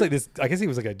No, went to just school- like this. I guess he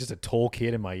was like just a tall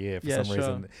kid in my year for Yeah, some sure.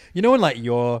 reason. You know when like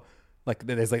you're like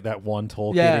there's like that one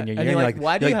tall Yeah, kid in your and year, you're and like,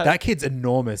 why do you have- that kid's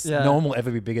enormous. Yeah. No one will ever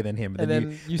be bigger than him. But and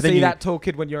then you but see that tall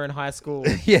kid when you're in high school.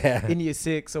 Yeah. In year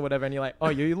 6 or whatever, and you're like, oh,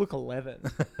 you look 11.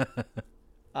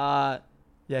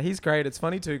 Yeah, he's great. It's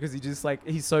funny too because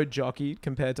he's so jockeyed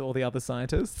compared to all the other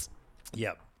scientists.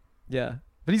 Yep. Yeah,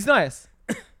 but he's nice.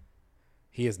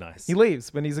 He is nice. He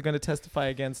leaves when he's going to testify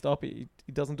against Oppie.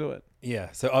 He doesn't do it. Yeah.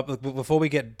 So before we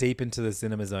get deep into the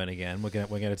cinema zone again, we're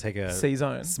gonna take a C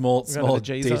zone. small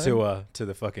G detour zone. to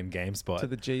the fucking game spot. To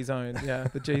the G zone. Yeah,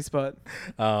 the G spot.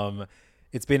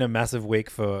 It's been a massive week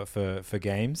for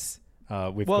games.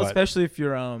 Especially if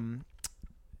you're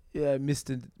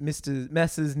Messrs.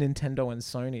 Nintendo and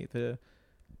Sony.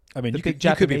 You big could be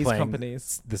Japanese playing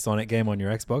companies. the Sonic game on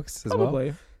your Xbox as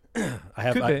Probably. well.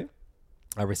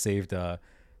 I received the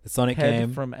Sonic Head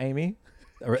game from Amy.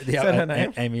 Is that her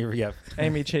name? Amy, yeah.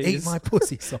 Amy Cheese. Eat my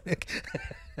pussy, Sonic.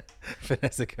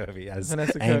 Vanessa Kirby as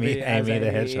Vanessa Amy, Kirby as Amy the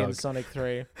in Hedgehog. Sonic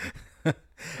 3.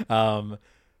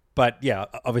 But yeah,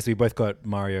 obviously we both got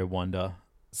Mario Wonder.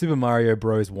 Super Mario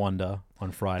Bros. Wonder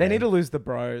on Friday. They need to lose the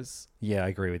bros. Yeah, I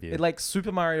agree with you.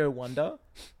 Super Mario Wonder.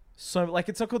 So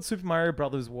it's not called Super Mario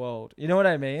Brothers World. You know what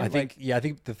I mean? I think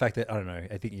the fact that, I don't know,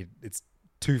 I think it's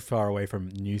too far away from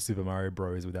new Super Mario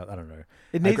Bros. Without, I don't know.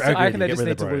 It needs. I reckon they just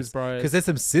need to lose bros. Because there's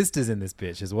some sisters in this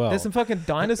bitch as well. There's some fucking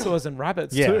dinosaurs and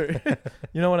rabbits too.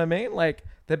 You know what I mean? Like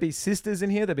there'd be sisters in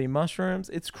here. There'd be mushrooms.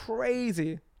 It's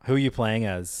crazy. Who are you playing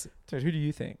as? Dude, who do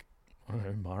you think? I don't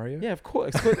know, Mario? Yeah, of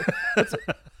course.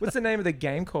 What's the name of the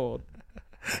game called?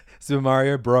 Super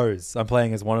Mario Bros. I'm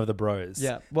playing as one of the bros.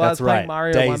 Yeah. Well, that's I was playing right.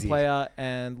 Mario Daisy. 1-player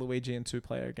and Luigi in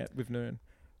 2-player again with Noon.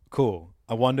 Cool.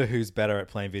 I wonder who's better at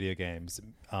playing video games,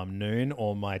 Noon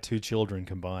or my two children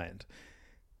combined.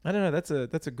 I don't know.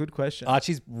 That's a good question.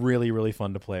 Archie's really, really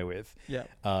fun to play with. Yeah.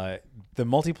 The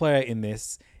multiplayer in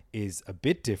this is a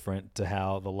bit different to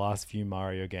how the last few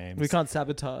Mario games. We can't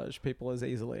sabotage people as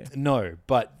easily. No,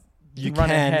 but you run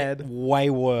can ahead. way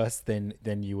worse than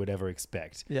you would ever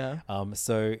expect. Yeah.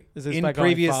 So Is this in by going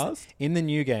previous fast? in the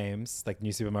new games, like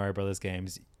new Super Mario Brothers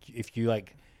games, if you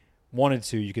wanted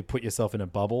to, you could put yourself in a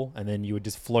bubble and then you would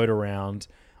just float around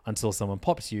until someone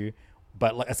pops you.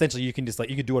 But essentially, you can just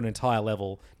you could do an entire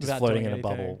level just Without floating doing in a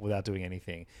bubble anything. without doing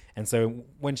anything. And so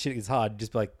when shit gets hard,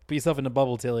 just be like, put yourself in a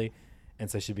bubble, Tilly, and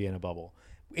so she'd be in a bubble.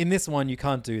 In this one, you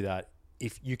can't do that.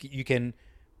 If you can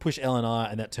push L and R,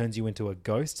 and that turns you into a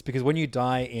ghost, because when you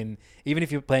die even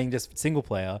if you're playing just single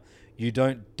player, you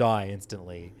don't die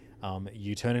instantly.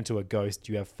 You turn into a ghost.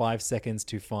 You have 5 seconds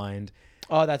to find.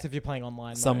 Oh, that's if you're playing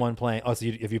online. Someone playing. Oh, so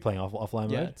if you're playing offline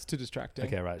mode? Yeah, it's too distracting.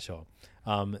 Okay, right, sure.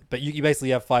 But you basically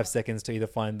have 5 seconds to either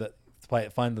find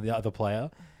the other player,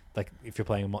 like if you're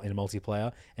playing in a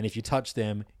multiplayer, and if you touch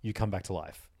them, you come back to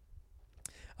life.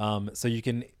 So you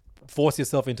can force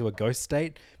yourself into a ghost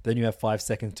state, but then you have 5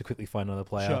 seconds to quickly find another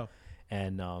player. Sure.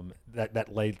 And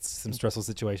that leads to some stressful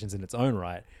situations in its own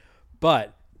right.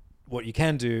 But what you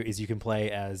can do is you can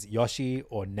play as Yoshi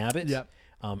or Nabbit. Yep.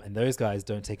 And those guys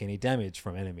don't take any damage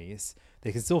from enemies.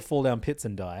 They can still fall down pits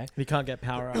and die. You can't get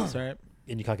power-ups, right?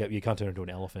 And you can't turn into an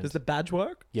elephant. Does the badge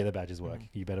work? Yeah, the badges work.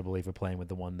 You better believe we're playing with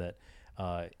the one that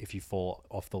if you fall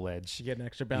off the ledge, You get an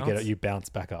extra bounce? You bounce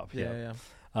back up. Yeah.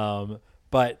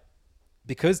 But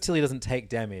because Tilly doesn't take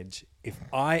damage, if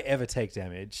I ever take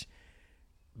damage,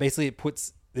 basically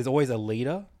there's always a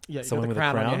leader. Yeah, someone you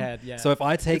got with the crown a crown on your head. Yeah. So if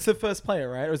I take, it's the first player,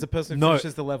 right? Or is the person who No.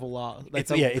 finishes the level last? Like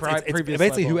it's previous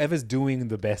basically level. whoever's doing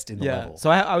the best in the level. So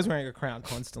I was wearing a crown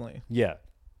constantly. Yeah.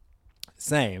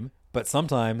 Same. But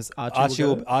sometimes Archie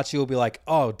Archie will be like,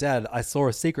 "Oh, Dad, I saw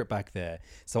a secret back there."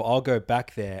 So I'll go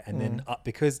back there, and then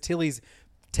because Tilly's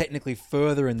technically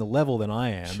further in the level than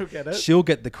I am, She'll get it. She'll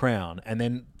get the crown, and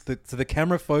then the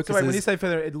camera focuses. So wait, when you say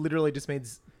further, it literally just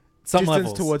means some distance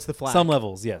levels towards the flag. Some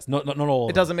levels, yes, not all.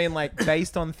 It doesn't mean like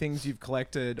based on things you've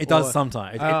collected. It does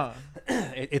sometimes. Oh.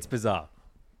 It's bizarre,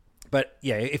 but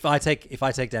yeah, if I take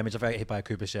damage, if I get hit by a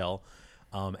Koopa shell,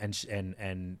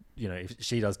 and you know if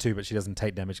she does too, but she doesn't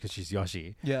take damage because she's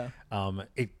Yoshi. Yeah.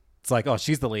 It's like, oh,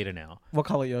 she's the leader now. What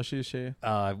color Yoshi is she?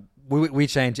 We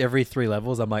change every 3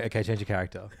 levels. I'm like, okay, change your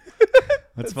character.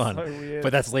 That's fun. so weird.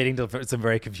 But that's leading to some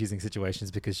very confusing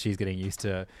situations because she's getting used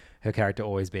to her character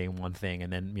always being one thing,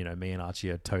 and then me and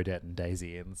Archie are Toadette and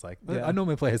Daisy, and it's like, I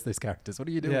normally play as those characters. What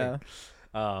are you doing?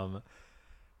 Yeah.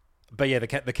 But yeah,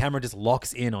 the camera just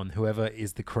locks in on whoever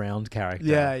is the crowned character.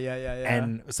 Yeah.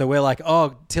 And so we're like,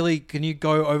 oh, Tilly, can you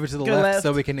go over to the left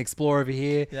so we can explore over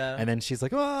here? Yeah. And then she's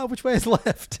like, oh, which way is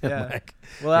left? Yeah.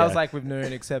 Well, that was like with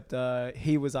Noon, except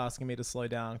he was asking me to slow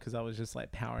down because I was just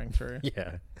like powering through.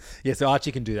 Yeah. So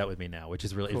Archie can do that with me now, which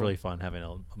is really fun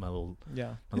having my little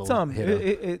hitter.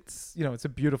 It's it's a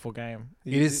beautiful game.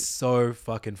 It is so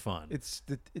fucking fun. It's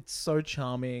so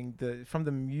charming. From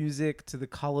the music to the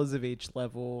colors of each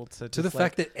level to the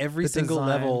fact that every single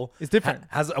level is different.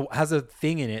 has a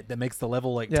thing in it that makes the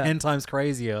level 10 times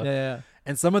crazier. Yeah.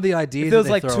 And some of the ideas, if there was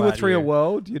that like they throw 2 or at 3 you, a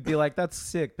world, you'd be like, that's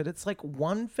sick. But it's like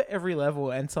one for every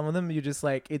level, and some of them you're just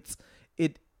like, it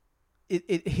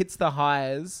it hits the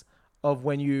highs of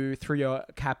when you threw your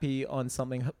cappy on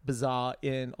something bizarre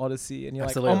in Odyssey, and you're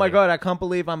like, oh my god, I can't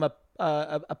believe I'm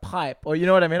a pipe, or you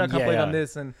know what I mean? I can't believe I'm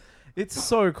this, and it's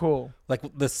so cool. Like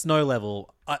the snow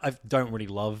level, I don't really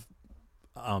love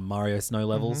Mario snow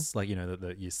levels. Like, you know,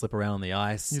 that you slip around on the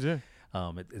ice. You do.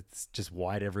 It's just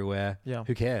white everywhere. Yeah.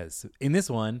 Who cares? In this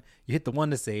one, you hit the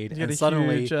Wonder Seed You and get a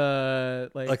suddenly huge,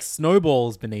 like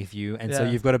snowballs beneath you, and so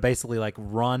Yeah. you've got to basically like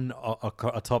run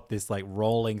atop this like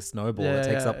rolling snowball that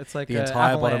takes up it's like the a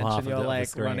entire bottom avalanche, half and of you're the like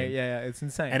screen. running. Yeah, it's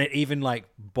insane. And it even like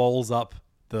bowls up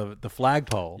the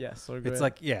flagpole. Yeah, so good. It's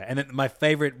like, and then my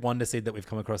favorite Wonder Seed that we've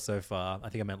come across so far, I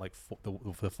think I meant like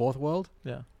the fourth world.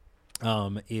 Yeah.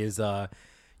 Is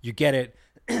you get it,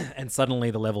 and suddenly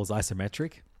the level's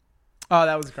isometric. Oh,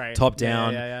 that was great. Top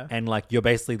down, Yeah. and like you're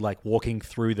basically like walking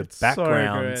through the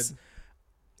backgrounds. So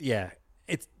good. Yeah,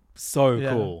 it's so Yeah.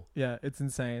 cool. Yeah, it's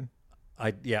insane.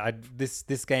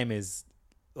 This game is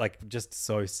like just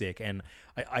so sick, and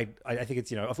I think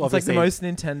it's, you know, It's like the most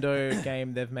Nintendo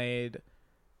game they've made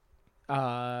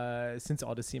since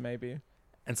Odyssey, maybe.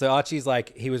 And so Archie's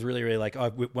like, he was really, really like,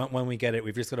 oh, when we get it,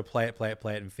 we've just got to play it,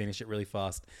 and finish it really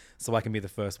fast, so I can be the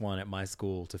first one at my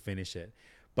school to finish it.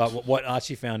 But what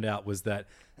Archie found out was that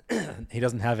he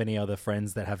doesn't have any other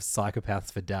friends that have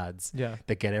psychopaths for dads. Yeah.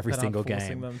 That get every That aren't single forcing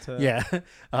game. them to-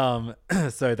 Yeah.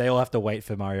 So they all have to wait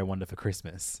for Mario Wonder for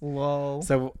Christmas. Lol.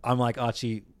 So I'm like,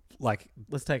 Archie, like,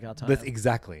 Let's take our time.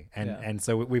 Exactly. And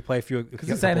so we play a few. Because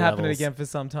this ain't happening again for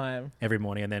some time. Every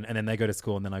morning, and then they go to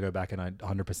school, and then I go back and I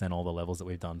 100% all the levels that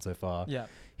we've done so far. Yeah.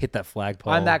 Hit that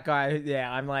flagpole. I'm that guy.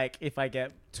 I'm like, if I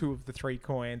get 2 of the 3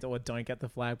 coins or don't get the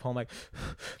flagpole, I'm like,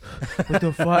 what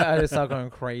the fuck? I just start going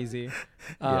crazy.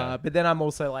 But then I'm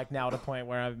also like now at a point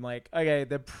where I'm like, okay,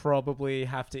 they probably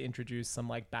have to introduce some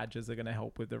like badges that are going to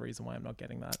help with the reason why I'm not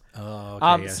getting that. Oh,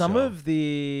 okay. Some of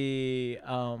the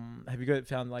have you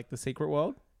found like the secret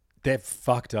world? They're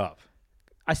fucked up.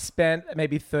 I spent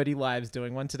maybe 30 lives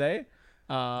doing one today.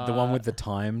 The one with the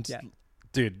timed. Yeah.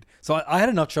 Dude, so I had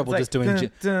enough trouble It's just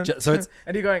like, doing. So it's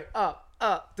and you're going up,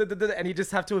 and you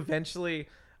just have to eventually.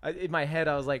 In my head,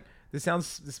 I was like, "This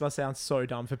must sound so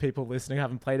dumb for people listening who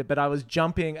haven't played it." But I was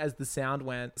jumping as the sound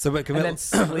went. So and then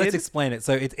slid. let's explain it.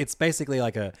 So it's basically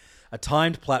like a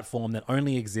timed platform that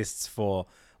only exists for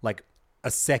like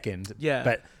a second. Yeah,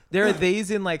 but there are these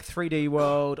in like 3D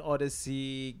World,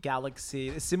 Odyssey,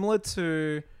 Galaxy, similar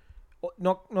to,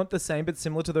 not the same, but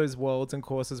similar to those worlds and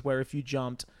courses where if you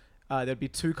jumped. There'd be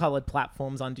 2 colored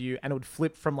platforms under you, and it would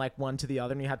flip from like one to the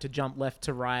other, and you had to jump left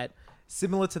to right.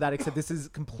 Similar to that, except this is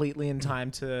completely in time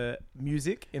to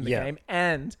music in the game,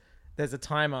 and there's a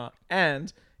timer,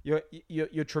 and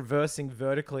you're traversing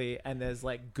vertically, and there's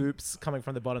like goops coming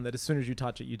from the bottom that as soon as you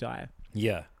touch it, you die.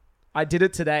 Yeah. I did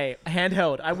it today,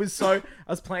 handheld. I was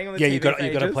playing on the TV you got to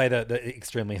ages. play the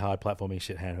extremely hard platforming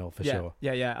shit handheld for sure.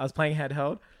 Yeah. I was playing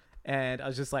handheld. And I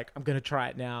was just like, I'm going to try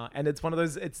it now. And it's one of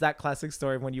those, it's that classic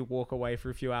story of when you walk away for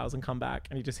a few hours and come back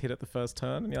and you just hit it the first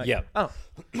turn. And you're like, oh.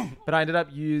 But I ended up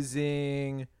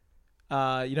using, you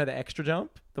know, the extra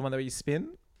jump, the one that you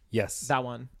spin? Yes. That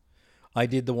one. I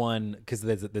did the one, because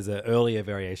there's an earlier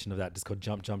variation of that just called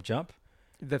Jump, Jump, Jump.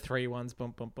 The 3 ones,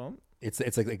 boom, boom, boom. It's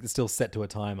like it's still set to a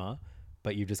timer,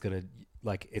 but you've just got to,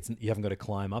 like, you haven't got to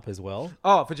climb up as well.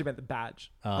 Oh, I thought you meant the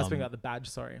badge. I was thinking about the badge,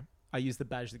 sorry. I used the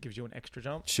badge that gives you an extra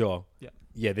jump. Sure.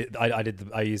 Yeah.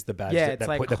 I used the badge. Yeah, it's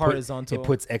like horizontal. It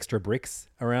puts extra bricks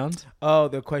around. Oh,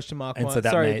 the question mark and one. So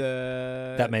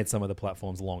that made some of the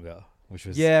platforms longer, which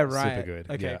was super good.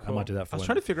 Okay, yeah, cool. I might do that for I was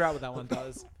trying to figure out what that one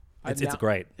does. It's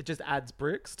great. It just adds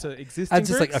bricks to existing Adds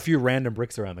just bricks? like a few random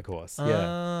bricks around the course.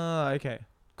 Okay.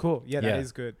 Cool. Yeah, that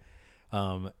is good.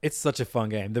 It's such a fun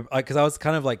game because I was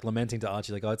kind of like lamenting to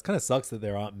Archie, like, oh, it kind of sucks that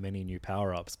there aren't many new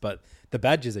power-ups, but the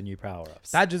badges are new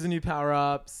power-ups. Badges are new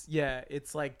power-ups. Yeah,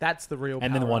 it's like that's the real.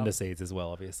 And then the power-up. Wonder Seeds as well,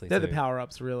 obviously. They're the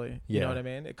power-ups, really. You Yeah. know what I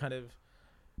mean? It kind of.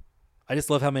 I just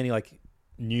love how many like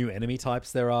new enemy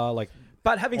types there are. Like,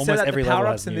 but having said that, every the level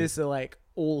power-ups has in new- this are like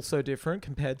all so different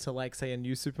compared to like say a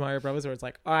new Super Mario Brothers, where it's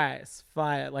like ice,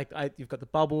 fire. Like you've got the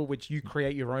bubble, which you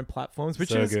create your own platforms, which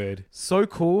So is good. so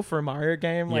cool for a Mario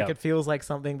game. Like Yep. it feels like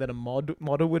something that a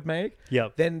modder would make.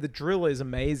 Yep. Then the drill is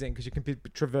amazing because you can be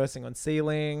traversing on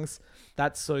ceilings.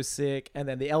 That's so sick. And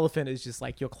then the elephant is just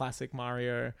like your classic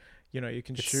Mario. You know, you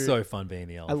can It's shoot. so fun being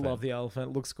the elephant. I love the elephant.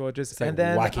 It looks gorgeous. It's like and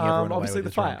then whacking everyone away obviously with the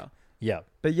the trunk. fire. Yeah.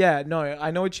 But yeah, no, I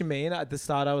know what you mean. At the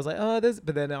start, I was like, oh,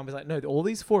 but then I was like, no, all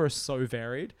these 4 are so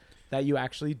varied that you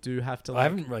actually do have to. Like, I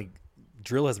haven't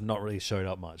drill has not really showed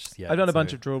up much yet. I've done a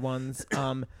bunch of drill ones.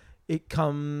 It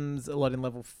comes a lot in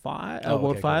level 5,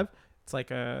 World 5. Cool. It's like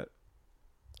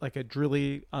a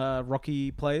drilly,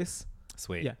 rocky place.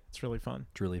 Sweet. Yeah, it's really fun.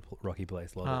 Really rocky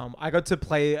place. Love it. I got to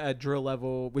play a drill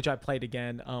level, which I played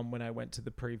again when I went to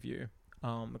the preview,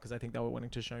 because I think they were wanting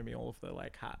to show me all of the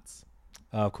like hats.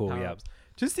 Oh, cool. Yeah. Power-ups.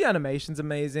 Just the animation's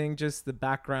amazing. Just the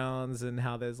backgrounds and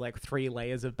how there's like 3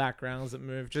 layers of backgrounds that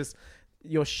move. Just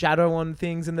your shadow on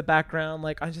things in the background.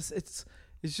 Like it's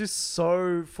just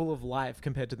so full of life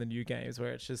compared to the new games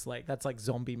where it's just like that's like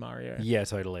zombie Mario. Yeah,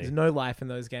 totally. There's no life in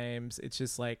those games. It's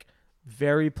just like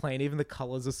very plain. Even the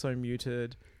colors are so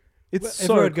muted. It's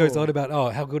so everyone goes cool. on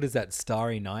about how good is that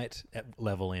Starry Night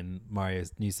level in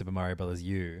Mario's New Super Mario Brothers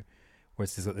U, where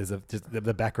it's just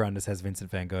the background just has Vincent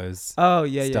Van Gogh's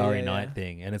Starry Night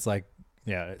thing, and it's like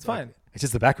it's fine. Like, it's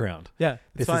just the background. Yeah,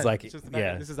 this fine. is like It's just the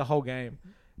background. This is the whole game.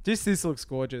 Just this looks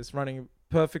gorgeous, running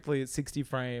perfectly at 60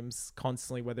 frames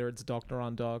constantly, whether it's docked or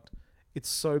undocked. It's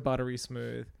so buttery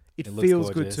smooth. It feels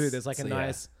good too. There's like a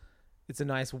nice. It's a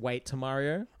nice weight to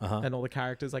Mario and all the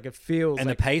characters. Like it feels, and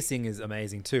like, the pacing is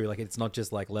amazing too. Like it's not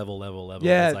just like level.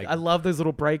 Yeah, It's like I love those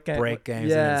little break games.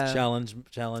 Yeah, and it's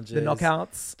challenges. The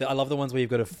knockouts. I love the ones where you've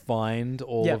got to find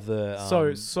all of the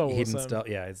so hidden awesome. stuff.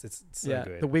 Yeah, it's so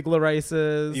good. The Wiggler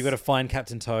races. You've got to find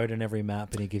Captain Toad in every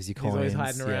map, and he gives you coins. He's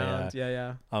always hiding around.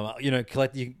 Yeah.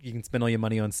 Collect. You can spend all your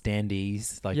money on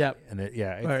standees. Like,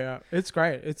 It's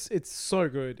great. It's so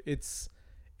good.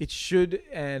 It should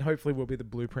and hopefully will be the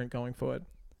blueprint going forward.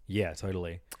 Yeah,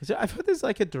 totally. I've heard there's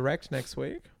like a direct next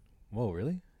week. Whoa,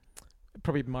 really?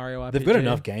 Probably Mario RPG. They've got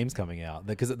enough games coming out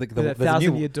because there's a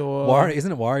Thousand new Year Door.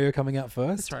 Isn't it Wario coming out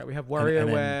first? That's right. We have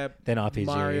WarioWare, then RPG,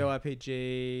 Mario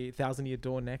RPG, Thousand Year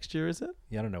Door next year. Is it?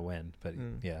 Yeah, I don't know when, but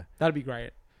yeah, that'd be great.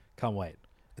 Can't wait.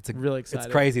 It's really exciting.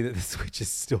 It's crazy that the Switch is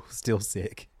still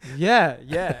sick. Yeah.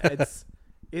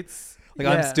 It's like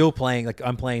I'm still playing. Like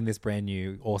I'm playing this brand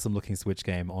new, awesome looking Switch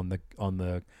game on the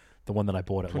one that I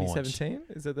bought at 2017? launch.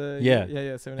 Is it the... Yeah.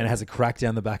 17. And it has a crack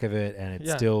down the back of it, and it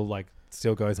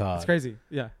still goes hard. It's crazy.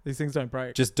 Yeah. These things don't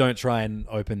break. Just don't try and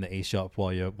open the eShop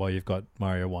while you've got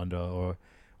Mario Wonder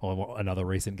or another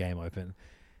recent game open.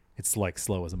 It's like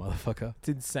slow as a motherfucker. It's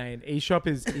insane. eShop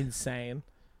is insane.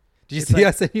 Did you see?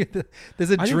 I sent you.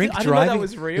 There's a drink driving. I didn't know that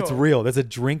was real. It's real. There's a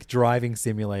drink driving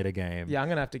simulator game. Yeah, I'm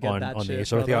gonna have to get that on shit. the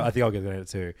eShop. I think I'll get it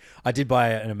too. I did buy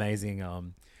an amazing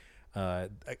a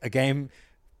game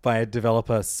by a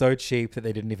developer so cheap that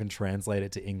they didn't even translate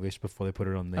it to English before they put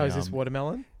it on the... Oh, is this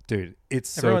Watermelon? Dude,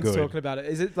 it's Everyone's so good. talking about it.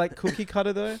 Is it like cookie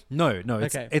cutter though? No.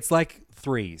 It's like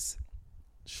Threes.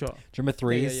 Sure. Do you remember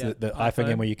Threes? Yeah. The iPhone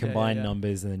game where you combine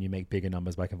numbers and then you make bigger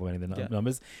numbers by combining the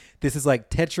numbers. This is like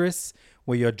Tetris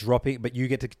where you're dropping, but you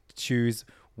get to choose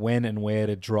when and where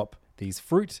to drop these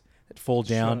fruit that fall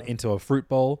down into a fruit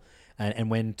bowl.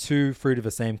 And when two fruit of the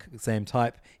same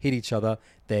type hit each other,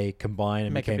 they combine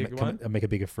and make a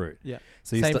bigger fruit. Yeah.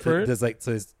 So fruit?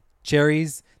 There's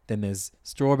cherries, then there's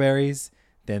strawberries,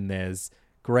 then there's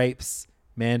grapes,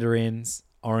 mandarins,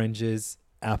 oranges,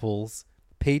 apples,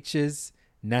 peaches,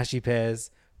 nashi pears,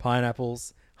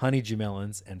 pineapples, honeydew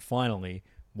melons, and finally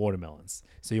watermelons.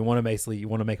 So you want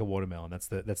to make a watermelon. That's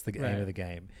the aim of the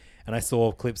game. And I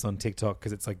saw clips on TikTok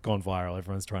because it's like gone viral.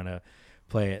 Everyone's trying to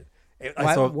play it.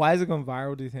 Why has it gone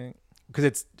viral, do you think? Because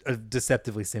it's a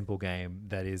deceptively simple game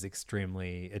that is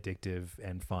extremely addictive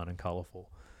and fun and colorful.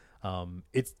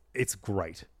 It's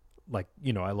great. Like,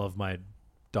 I love my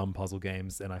dumb puzzle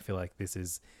games, and I feel like this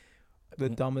is the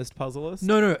dumbest puzzle list.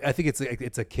 No, I think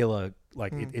it's a killer.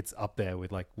 Like it's up there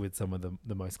with some of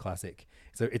the most classic.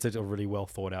 So it's a really well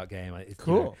thought out game. It's,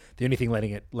 cool. The only thing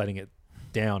letting it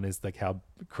down is like how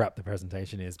crap the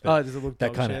presentation is. But does it look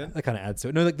that kind of adds to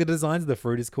it. No, like the designs of the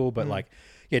fruit is cool, but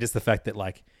just the fact that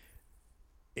like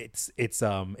it's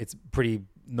pretty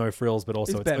no frills, but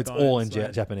also it's all in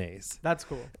Japanese. That's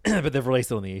cool. But they've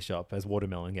released it on the eShop as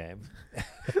Watermelon Game.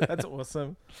 That's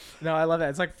awesome. No, I love that.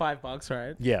 It's like $5,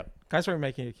 right? Yeah, guys are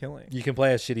making a killing. You can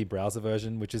play a shitty browser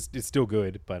version, which is it's still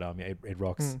good, but it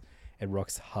rocks. It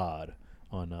rocks hard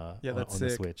on the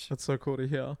Switch. That's so cool to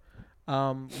hear.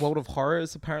 World of Horror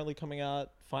is apparently coming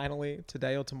out finally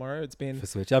today or tomorrow. It's been for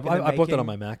Switch. I bought that on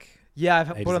my Mac. Yeah, I've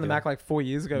bought it on the Mac like 4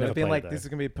 years ago. It's been like, this is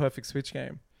gonna be a perfect Switch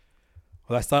game.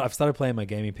 Well, I've started playing my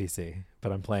gaming PC,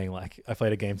 but I'm playing I've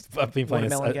been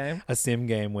playing a sim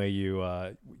game where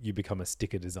you become a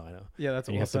sticker designer. Yeah, that's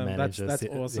and awesome. You have to that's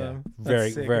awesome. Yeah,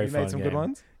 very very you fun. Made some game. good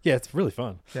ones. Yeah, it's really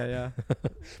fun. Yeah.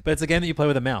 But it's a game that you play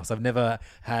with a mouse. I've never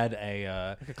had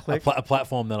a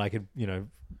platform that I could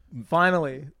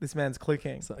Finally, this man's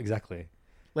clicking. So, exactly.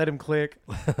 Let him click.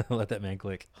 Let that man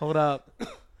click. Hold up.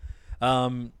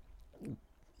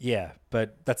 Yeah,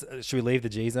 but should we leave the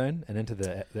G zone and enter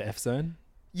the F zone?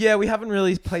 Yeah, we haven't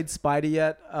really played Spider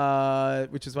yet,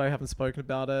 which is why I haven't spoken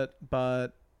about it. But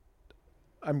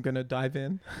I'm gonna dive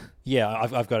in. Yeah,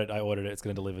 I've got it. I ordered it. It's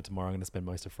going to deliver tomorrow. I'm going to spend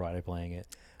most of Friday playing it.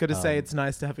 Got to say, it's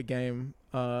nice to have a game.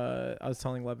 I was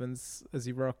telling Levins as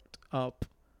he rocked up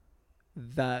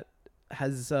that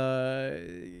has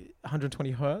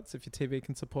 120 hertz if your TV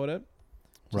can support it.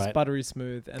 Just Right. buttery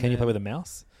smooth. And Can you play with a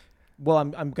mouse? Well,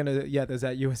 I'm gonna there's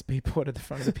that USB port at the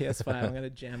front of the PS5. I'm gonna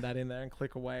jam that in there and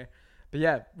click away. But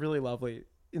yeah, really lovely.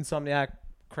 Insomniac,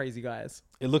 crazy guys.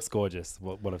 It looks gorgeous.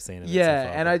 What I've seen. Of Yeah, it so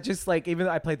far, and but- I just like even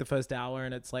I played the first hour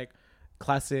and it's like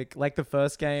classic, like the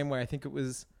first game where I think it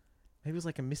was maybe it was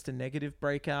like a Mr. Negative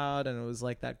breakout, and it was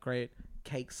like that great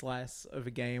cake slice of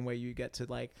a game where you get to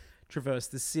like traverse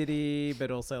the city, but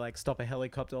also like stop a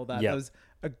helicopter. All that. Yep. It was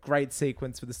a great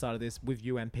sequence for the start of this with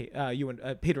you and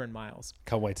Peter and Miles.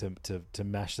 Can't wait to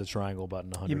mash the triangle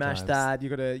button 100 times. You mash that, you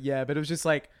gotta but it was just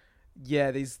like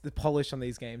the polish on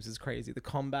these games is crazy. The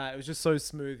combat, it was just so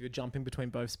smooth. You're jumping between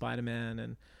both Spider-Man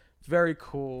and very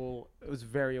cool. It was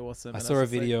very awesome. I And saw a was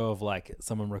just video of like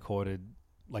someone recorded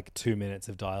like 2 minutes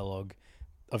of dialogue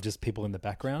of just people in the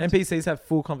background. NPCs have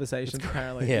full conversations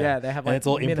apparently. Yeah, they have like and it's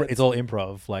all minutes. it's all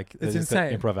improv. Like It's they just got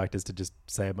insane. improv actors to just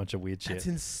say a bunch of weird shit. That's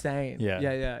insane.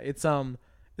 Yeah.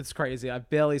 It's crazy. I've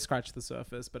barely scratched the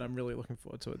surface, but I'm really looking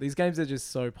forward to it. These games are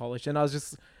just so polished, and I was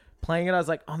just playing it. I was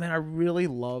like, oh man, I really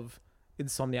love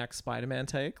Insomniac Spider-Man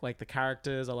take. Like the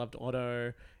characters, I loved Otto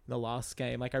in the last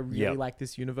game. Like I really like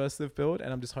this universe they've built,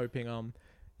 and I'm just hoping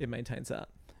it maintains that.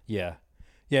 Yeah,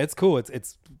 it's cool.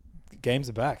 It's games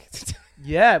are back.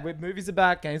 Yeah, movies are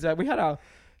back, games are back. We had our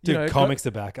comics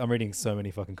are back. I'm reading so many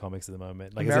fucking comics at the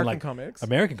moment. Like American as in, like, comics.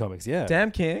 American comics, yeah.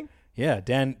 Damn King. Yeah,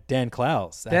 Dan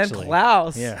Klaus. Dan Actually.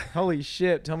 Klaus. Yeah. Holy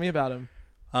shit. Tell me about him.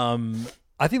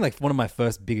 I think like one of my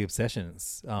first big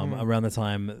obsessions around the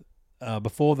time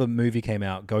before the movie came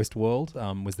out, Ghost World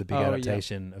was the big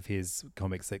adaptation of his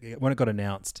comics. Like, when it got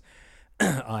announced,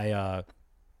 I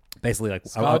basically like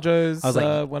ScarJo's I was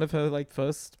like, one of her like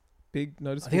first big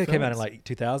noticeable I think it came out in films. like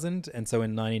 2000, and so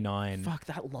in '99. Fuck,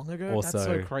 that long ago? Also, That's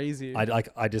so crazy.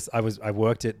 I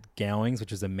worked at Gowings,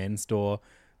 which was a men's store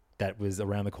that was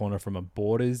around the corner from a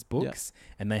Borders Books,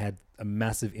 and they had a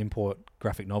massive import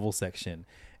graphic novel section,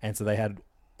 and so they had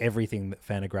everything that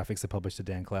Fantagraphics had published to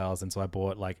Dan Klaus, and so I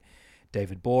bought like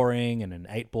David Boring and an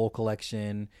 8-ball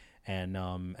collection, and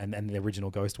the original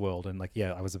Ghost World, and like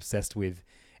I was obsessed with.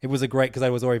 It was a great because I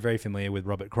was already very familiar with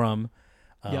Robert Crumb.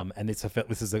 And this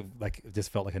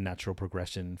just felt like a natural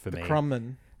progression for me.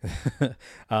 Crumman.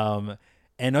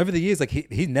 And over the years, like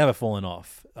he's never fallen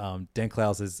off. Dan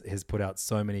Klaus has put out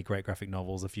so many great graphic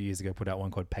novels. A few years ago, put out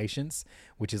one called Patience,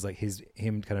 which is like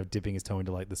him kind of dipping his toe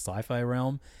into like the sci-fi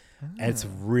realm, and it's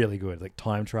really good. Like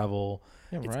time travel,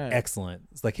 it's excellent.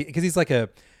 It's like because he's like a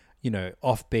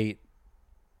offbeat,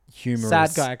 humorous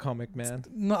sad guy comic, man.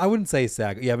 No, I wouldn't say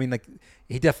sad. Yeah, I mean like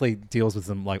he definitely deals with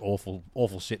some like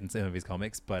awful shit in some of his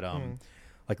comics, but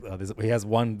he has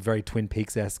one very Twin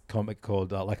Peaks-esque comic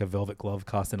called like a Velvet Glove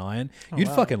Cast in Iron. You'd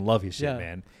fucking love his shit,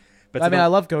 man. But I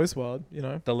love Ghost World.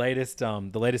 The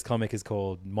latest comic is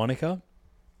called Monica,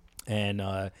 and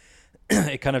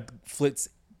it kind of flits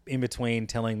in between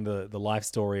telling the life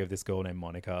story of this girl named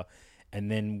Monica,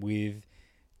 and then with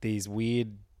these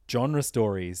weird genre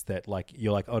stories that like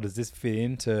you're like, oh, does this fit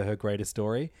into her greater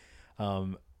story?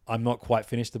 I'm not quite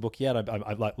finished the book yet.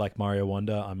 I like Mario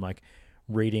Wonder. I'm like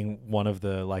reading one of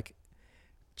the like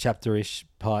chapter-ish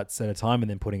parts at a time and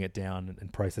then putting it down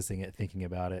and processing it, thinking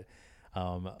about it.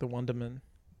 The Wonderman.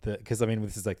 Because I mean,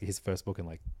 this is like his first book in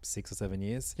like 6 or 7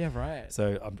 years. Yeah, right.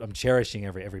 So I'm cherishing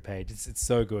every page. It's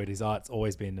so good. His art's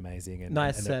always been amazing, and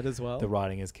nice set as well. The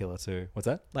writing is killer too. What's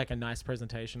that? Like a nice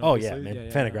presentation. Oh obviously. yeah,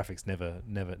 man. Fantagraphics never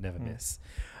miss.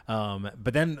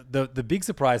 But then the big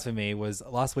surprise for me was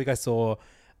last week I saw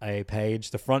a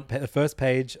page, the first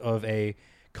page of a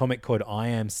comic called I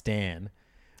Am Stan.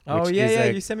 Oh yeah,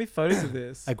 you sent me photos of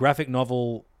this. A graphic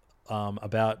novel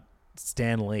about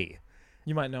Stan Lee.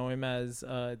 You might know him as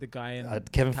the guy in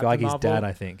Kevin Captain Feige's Marvel. dad,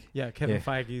 I think. Yeah, Kevin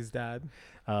Feige's dad.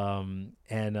 And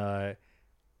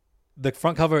the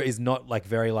front cover is not like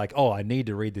very like, oh, I need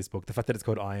to read this book. The fact that it's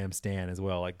called I Am Stan as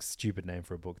well, like stupid name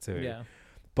for a book too. Yeah.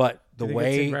 But the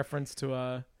way it's in reference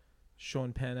to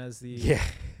Sean Penn as the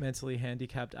mentally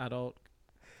handicapped adult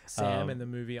Sam in the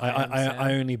movie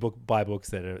I only buy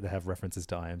books that have references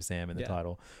to I Am Sam in the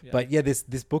title. Yeah. But yeah,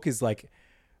 this book is like,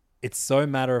 it's so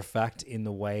matter of fact in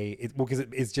the way because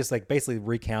it's just like basically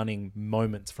recounting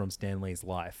moments from Stan Lee's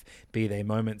life, be they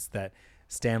moments that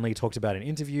Stan Lee talked about in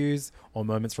interviews or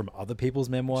moments from other people's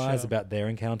memoirs about their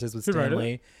encounters with Stan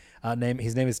Lee.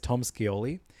 His name is Tom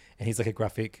Scioli, and he's like a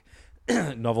graphic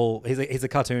novel. He's a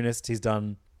cartoonist.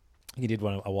 He did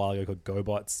one a while ago called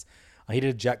GoBots. He did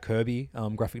a Jack Kirby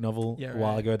graphic novel Yeah, a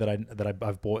while right. ago that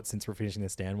I've bought since we're finishing the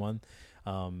Stan one.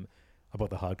 I bought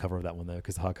the hardcover of that one though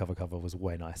because the hardcover cover was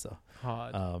way nicer.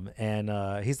 Hard.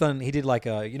 He did like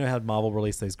you know how Marvel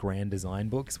released those grand design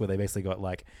books where they basically got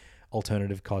like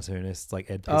alternative cartoonists like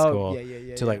Ed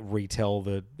Piscor to like retell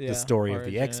the story of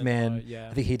the Origin, X-Men.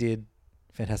 I think he did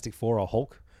Fantastic Four or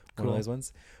Hulk, one of those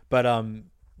ones. But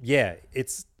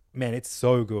it's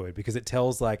so good because it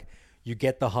tells like you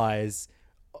get the highs,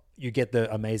 you get the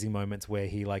amazing moments where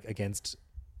he like against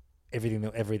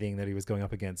everything that he was going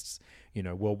up against, you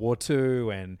know, World War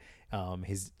II and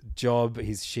his job,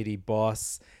 his shitty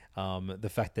boss, the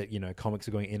fact that, you know, comics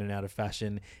are going in and out of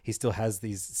fashion. He still has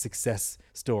these success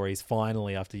stories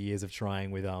finally after years of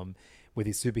trying with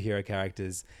his superhero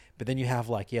characters. But then you have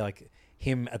like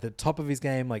him at the top of his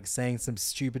game, like saying some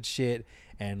stupid shit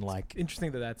and like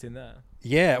Interesting that that's in there.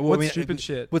 Yeah, well, What's stupid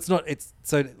shit? Well, it's not. It's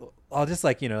so. I'll just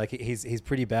like, you know, like he's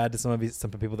pretty bad to some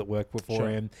people that work for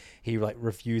him. He like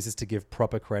refuses to give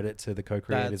proper credit to the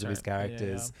co-creators of his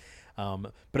characters.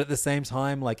 But at the same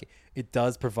time, like it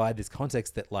does provide this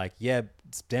context that like, yeah,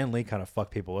 Stan Lee kind of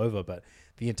fucked people over, but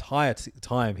the entire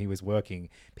time he was working,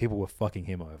 people were fucking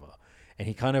him over, and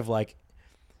he kind of like.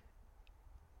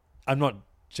 I don't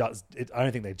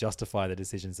think they justify the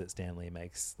decisions that Stan Lee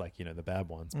makes, like, you know, the bad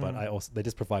ones, but they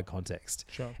just provide context.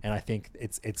 Sure. And I think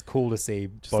it's cool to see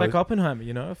Just like Oppenheimer,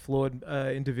 you know, a flawed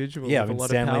individual with a lot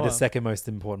Stan of Lee, power. the second most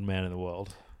important man in the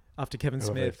world. After Kevin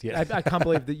Smith. Yeah. I can't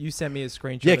believe that you sent me a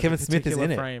screenshot Yeah, of Kevin a Smith is particular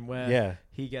in it. frame where Yeah.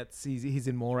 he's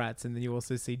in Mallrats, and then you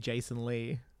also see Jason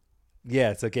Lee.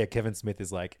 Yeah, so yeah, Kevin Smith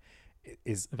is like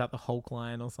about the Hulk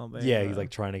line or something. Yeah, he's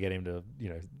like trying to get him to, you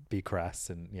know, be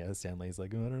crass, and yeah, Stan Lee's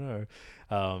like, oh, I don't know.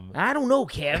 I don't know,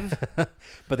 Kev.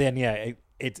 But then yeah,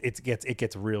 it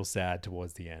gets real sad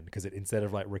towards the end because instead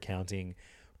of like recounting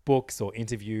books or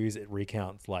interviews, it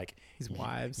recounts like his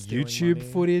wives YouTube money.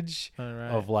 footage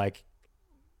right. of like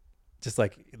just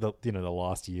like the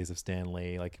last years of Stan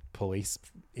Lee, like police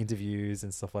interviews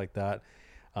and stuff like that.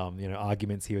 You know,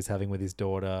 arguments he was having with his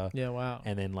daughter. Yeah, wow.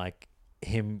 And then like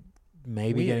him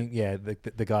maybe getting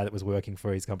the guy that was working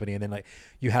for his company, and then like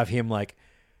you have him like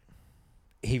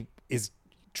he is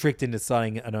tricked into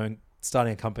starting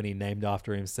a company named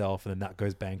after himself, and then that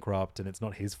goes bankrupt, and it's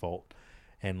not his fault,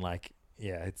 and like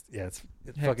it's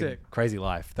fucking crazy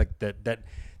life. Like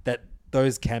that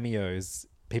those cameos,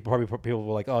 people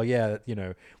were like, oh yeah, you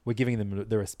know, we're giving them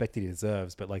the respect he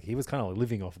deserves, but like he was kind of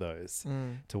living off those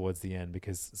towards the end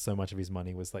because so much of his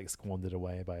money was like squandered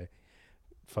away by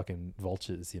fucking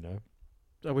vultures, you know.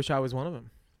 I wish I was one of them.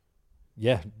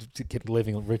 Yeah, to get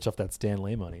living rich off that Stan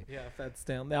Lee money. Yeah, if that's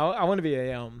Stan Lee. I want to be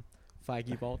a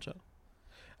Feige vulture.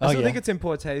 I still think it's in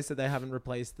poor taste that they haven't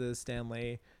replaced the Stan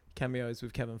Lee cameos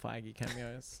with Kevin Feige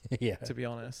cameos. Yeah, to be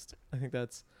honest, I think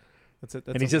that's it.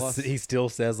 And he still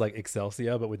says like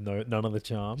Excelsior, but with none of the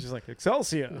charm. He's just like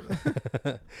Excelsior.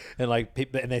 And like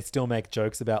and they still make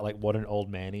jokes about like what an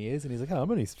old man he is, and he's like, oh, I'm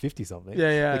only 50 something.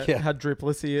 Yeah. Like, How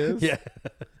dripless he is. Yeah.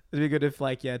 It'd be good if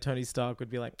like Tony Stark would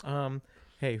be like,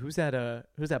 hey, who's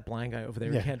that blind guy over there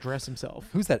who can't dress himself?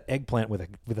 Who's that eggplant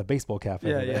with a baseball cap?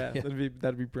 Yeah, over there?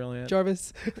 that'd be brilliant.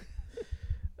 Jarvis.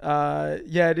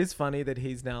 It is funny that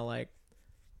he's now like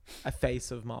a face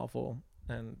of Marvel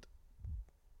and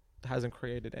hasn't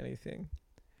created anything.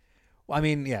 Well, I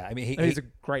mean, he's a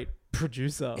great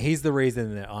producer. He's the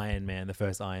reason that Iron Man, the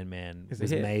first Iron Man,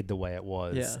 was made the way it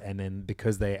was. Yeah. And then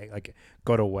because they like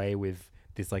got away with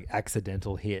this like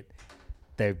accidental hit,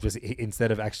 they've just,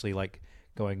 instead of actually like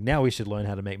going, now we should learn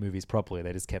how to make movies properly,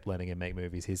 they just kept letting him make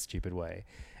movies his stupid way.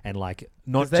 And like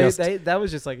that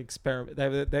was just like experiment. They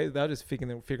were just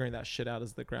figuring that shit out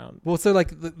as the ground. Well, so like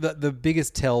the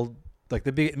biggest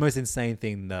most insane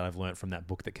thing that I've learned from that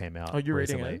book that came out. Oh, you're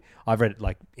recently. reading it? I've read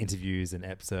like interviews and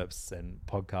excerpts and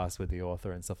podcasts with the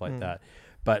author and stuff like that.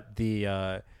 But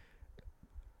the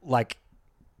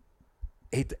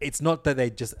it's not that they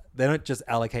don't just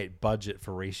allocate budget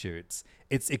for reshoots.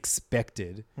 It's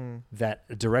expected that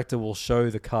a director will show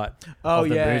the cut of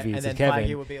the movie to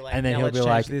Kevin, and then he'll be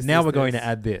like, now we're going to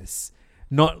add this.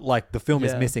 Not like the film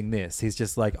is missing this. He's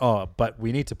just like, oh, but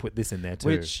we need to put this in there too.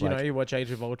 Which, like, you watch Age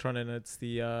of Ultron and it's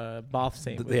the bath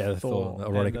scene. The Thor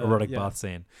erotic bath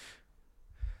scene.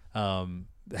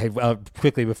 Hey,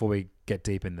 quickly before we get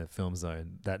deep in the film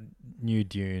zone, that new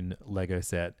Dune Lego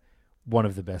set, one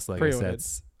of the best Lego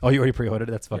sets. Oh, you already pre-ordered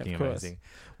it? That's fucking amazing.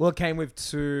 Well, it came with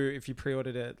 2. If you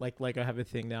pre-ordered it, like Lego have a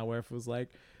thing now where if it was like,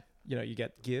 you know, you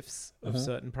get gifts of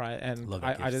certain price, and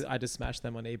I just smashed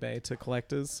them on eBay to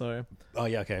collectors. So, oh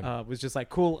yeah, okay. It was just like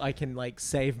cool. I can like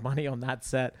save money on that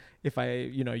set if I,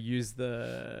 you know,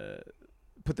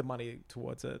 put the money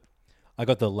towards it. I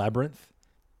got the Labyrinth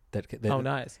Oh,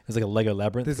 nice. It's like a Lego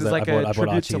labyrinth. This is like a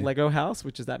tribute to Lego House,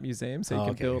 which is that museum. So you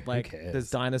can build like there's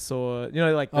dinosaur. You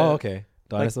know, like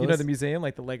dinosaurs. Like, you know the museum,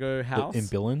 like the Lego House in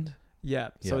Billund. Yeah.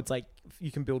 So it's like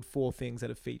you can build 4 things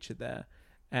that are featured there,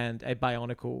 and a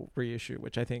Bionicle reissue,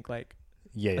 which I think like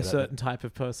a certain type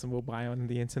of person will buy on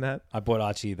the internet. I bought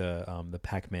Archie the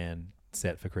Pac-Man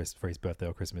set for his birthday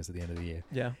or Christmas at the end of the year.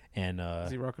 Yeah. And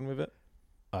is he rocking with it?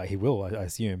 He will, I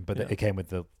assume. But it came with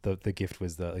the gift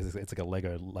was it's like a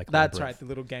Lego like. That's labyrinth. right, the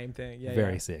little game thing. Yeah.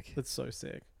 Very sick. That's so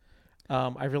sick.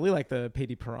 I really like the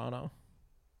PD Piranha.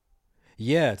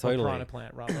 Yeah, totally. Or Piranha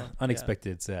Plant, rather.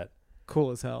 Unexpected set.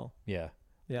 Cool as hell. Yeah.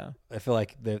 Yeah. I feel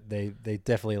like they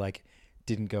definitely like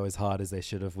didn't go as hard as they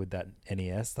should have with that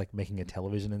NES, like making a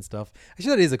television and stuff.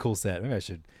 Actually, that is a cool set. Maybe I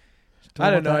should.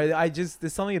 I don't know. I just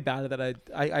there's something about it that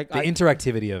I the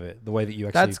interactivity of it, the way that you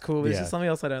actually. That's cool. There's just something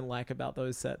else I don't like about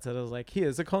those sets. That I was like,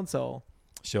 here's a console.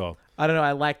 Sure. I don't know.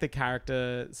 I like the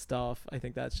character stuff. I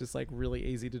think that's just like really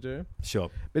easy to do. Sure.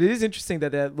 But it is interesting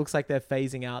that it looks like they're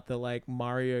phasing out the like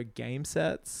Mario game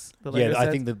sets.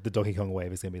 I think the Donkey Kong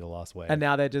wave is going to be the last wave. And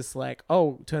now they're just like,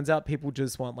 oh, turns out people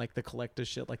just want like the collector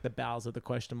shit, like the Bowser, the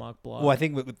question mark block. Well, I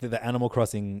think with the Animal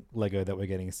Crossing Lego that we're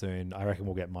getting soon, I reckon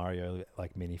we'll get Mario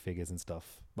like minifigures and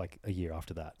stuff like a year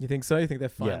after that. You think so? You think they're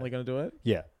finally going to do it?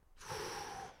 Yeah.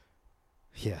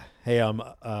 Yeah. Hey, just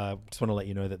want to let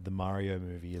you know that the Mario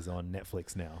movie is on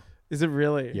Netflix now. Is it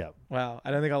really? Yeah. Wow.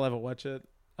 I don't think I'll ever watch it.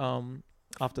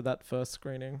 After that first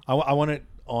screening, I want it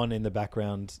on in the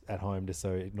background at home just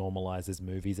so it normalizes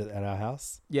movies at our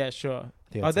house. Yeah, sure.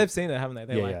 Oh, they've seen it, haven't they?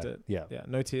 They liked it. Yeah. Yeah.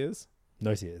 No tears.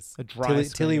 No tears. A dry.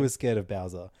 Tilly was scared of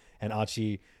Bowser, and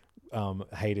Archie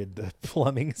hated the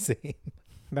plumbing scene.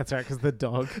 That's right, because the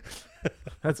dog.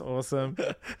 That's awesome.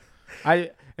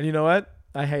 And you know what?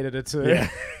 I hated it too. Yeah.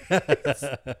 Do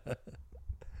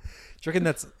you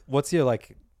reckon what's your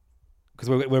like? Because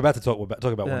we're about to talk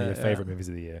about one of your favorite movies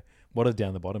of the year. What are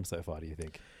down the bottom so far? Do you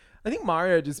think? I think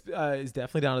Mario just is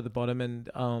definitely down at the bottom, and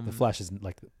the Flash is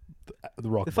like the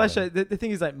rock. The Flash. The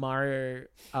thing is like Mario,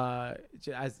 as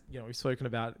you know, we've spoken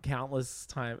about countless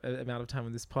amount of time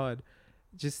on this pod.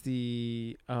 Just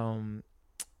the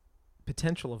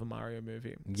potential of a Mario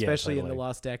movie, especially in the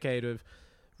last decade of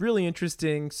really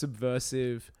interesting,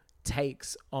 subversive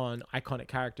takes on iconic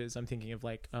characters. I'm thinking of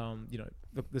like,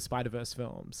 the Spider-Verse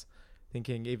films.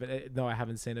 Thinking even though I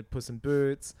haven't seen it, Puss in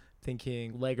Boots.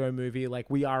 Thinking Lego Movie. Like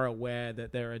we are aware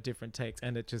that there are different takes,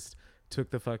 and it just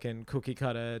took the fucking cookie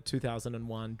cutter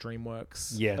 2001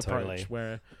 DreamWorks approach, totally.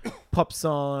 where pop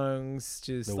songs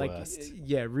just the like worst.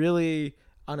 Really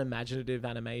unimaginative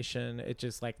animation. It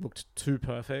just like looked too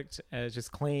perfect. It's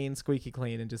just clean, squeaky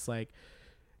clean, and just like.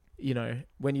 You know,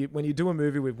 when you do a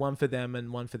movie with one for them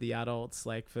and one for the adults,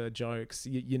 like for jokes,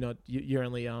 you're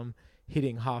only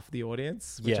hitting half the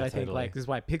audience, which I think like this is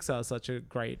why Pixar is such a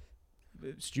great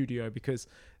studio, because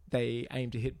they aim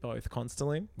to hit both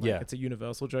constantly. Like, it's a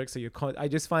universal joke. So I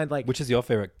just find like, which is your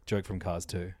favorite joke from Cars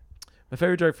 2? My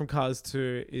favorite joke from Cars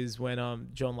 2 is when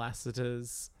John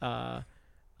Lasseter's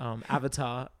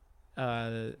avatar,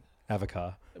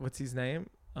 what's his name,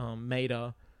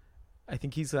 Mater. I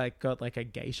think he's like got like a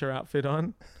geisha outfit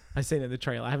on. I've seen it in the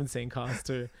trailer. I haven't seen Cars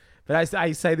 2. But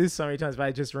I say this so many times, but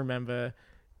I just remember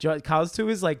Cars 2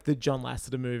 is like the John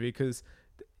Lasseter movie, because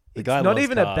it's not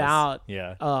even about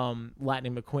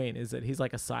Lightning McQueen, is it? He's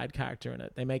like a side character in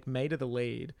it. They make Mater the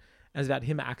lead. And it's about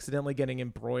him accidentally getting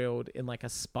embroiled in like a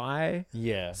spy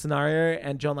scenario.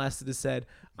 And John Lasseter said,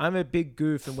 I'm a big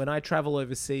goof, and when I travel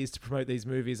overseas to promote these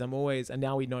movies, I'm always, and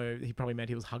now we know he probably meant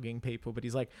he was hugging people, but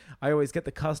he's like, I always get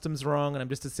the customs wrong, and I'm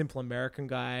just a simple American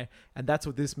guy. And that's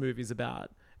what this movie's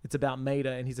about. It's about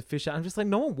Mater, and he's a fish out. I'm just like,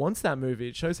 no one wants that movie.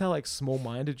 It shows how like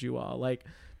small-minded you are. Like,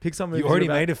 Pixar movies. You already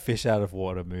made a fish out of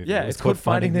water movie. Yeah, it's called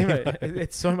Finding Nemo.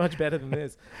 It's so much better than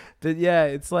this. But yeah,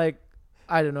 it's like,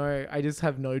 I don't know. I just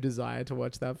have no desire to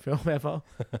watch that film ever.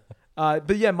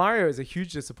 But yeah, Mario is a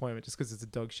huge disappointment just because it's a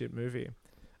dog shit movie.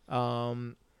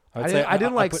 I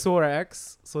didn't like Saw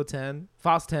X, Saw 10,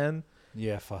 Fast 10.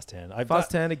 Yeah, Fast 10.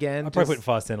 Fast 10 again. I probably put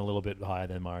Fast 10 a little bit higher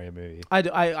than Mario movie.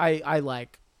 I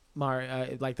like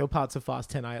Mario. Like there were parts of Fast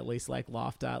 10 I at least like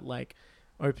laughed at, like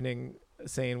opening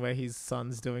scene where his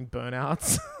son's doing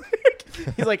burnouts.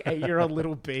 He's like 8-year-old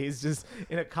little bees just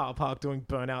in a car park doing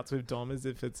burnouts with Dom as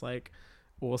if it's like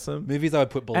awesome. Movies I would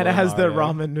put below and it has Mario. the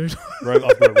ramen noodle.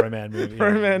 Roman movie.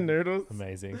 Roman noodles.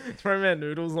 Amazing. It's Roman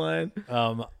noodles line.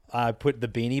 I put the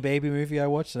Beanie Baby movie I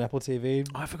watched on Apple TV.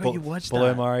 Oh, I forgot you watched below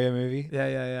that. Mario movie.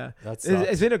 Yeah. That's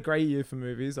it's been a great year for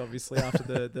movies, obviously, after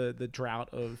the drought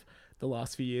of the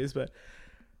last few years. But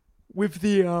with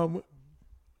the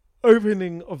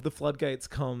opening of the floodgates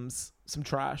comes some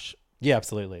trash. Yeah,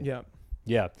 absolutely. Yeah.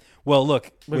 Yeah. Well,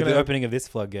 look, We're with the gonna- opening of this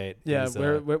floodgate, Yeah, is,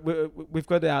 we've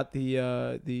got out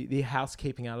the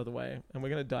housekeeping out of the way, and we're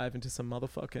gonna dive into some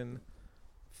motherfucking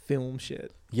film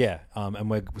shit. yeah, and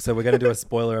we're going to do a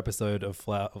spoiler episode of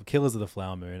Killers of the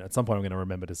Flower Moon. At some point, I'm going to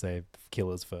remember to say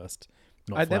Killers first.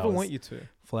 I never want you to.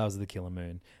 Flowers of the Killer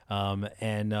Moon.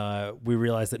 And we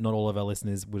realized that not all of our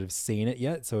listeners would have seen it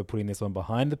yet, so we're putting this one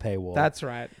behind the paywall. That's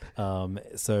right.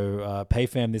 So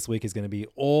PayFam this week is going to be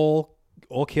all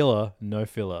killer, no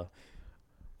filler.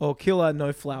 Or killer,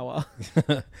 no flower.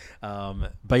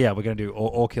 But yeah, we're going to do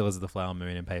all Killers of the Flower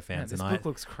Moon and PayFam Man, this tonight. book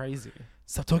looks crazy.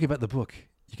 Stop talking about the book.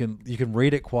 You can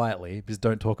read it quietly, just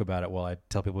don't talk about it while I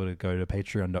tell people to go to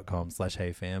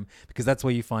patreon.com/HeyFam, because that's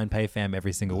where you find PayFam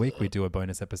every single week. We do a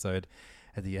bonus episode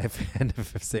at the end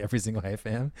of every single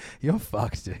HeyFam. You're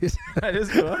fucked, dude. I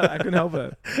just I couldn't help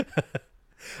it.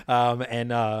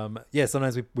 Yeah,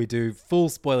 sometimes we do full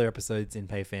spoiler episodes in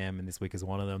PayFam, and this week is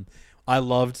one of them. I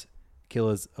loved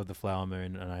Killers of the Flower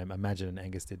Moon, and I imagine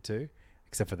Angus did too,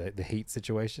 except for the heat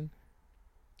situation.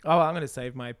 Oh, I'm going to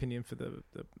save my opinion for the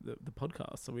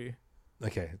podcast. So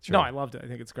Okay. True. No, I loved it. I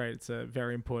think it's great. It's a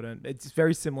very important. It's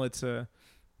very similar to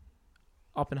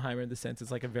Oppenheimer in the sense it's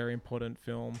like a very important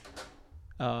film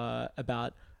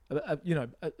about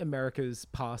America's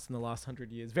past in the last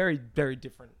 100 years. Very, very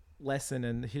different lesson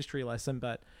and history lesson,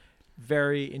 but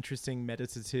very interesting,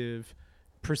 meditative,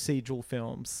 procedural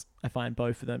films. I find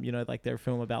both of them. You know, like they're a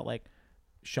film about like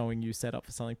showing you set up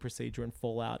for something, procedure and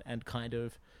fallout, and kind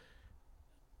of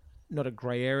not a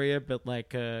gray area, but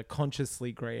like a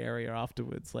consciously gray area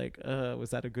afterwards. Like, was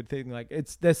that a good thing? Like,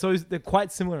 they're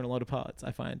quite similar in a lot of parts.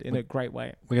 I find in a great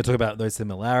way. We're gonna talk about those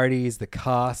similarities, the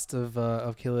cast of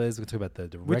Killers. We're gonna talk about the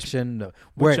direction,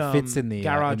 where it fits in the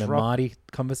Marty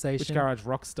conversation. Which Garage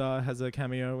Rockstar has a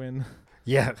cameo in?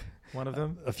 Yeah. One of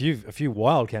them. A few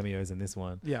wild cameos in this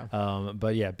one. Yeah.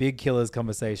 But yeah, big Killers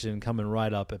conversation coming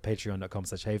right up at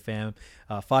patreon.com/HeyFam.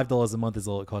 $5 a month is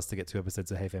all it costs to get 2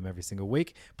 episodes of HeyFam every single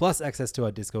week, plus access to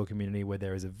our Discord community where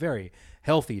there is a very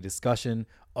healthy discussion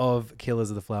of Killers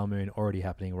of the Flower Moon already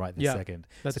happening right this second.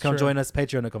 That's so come true. join us,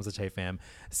 patreon.com/HeyFam.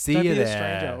 See Don't you be there. a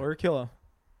stranger or a killer.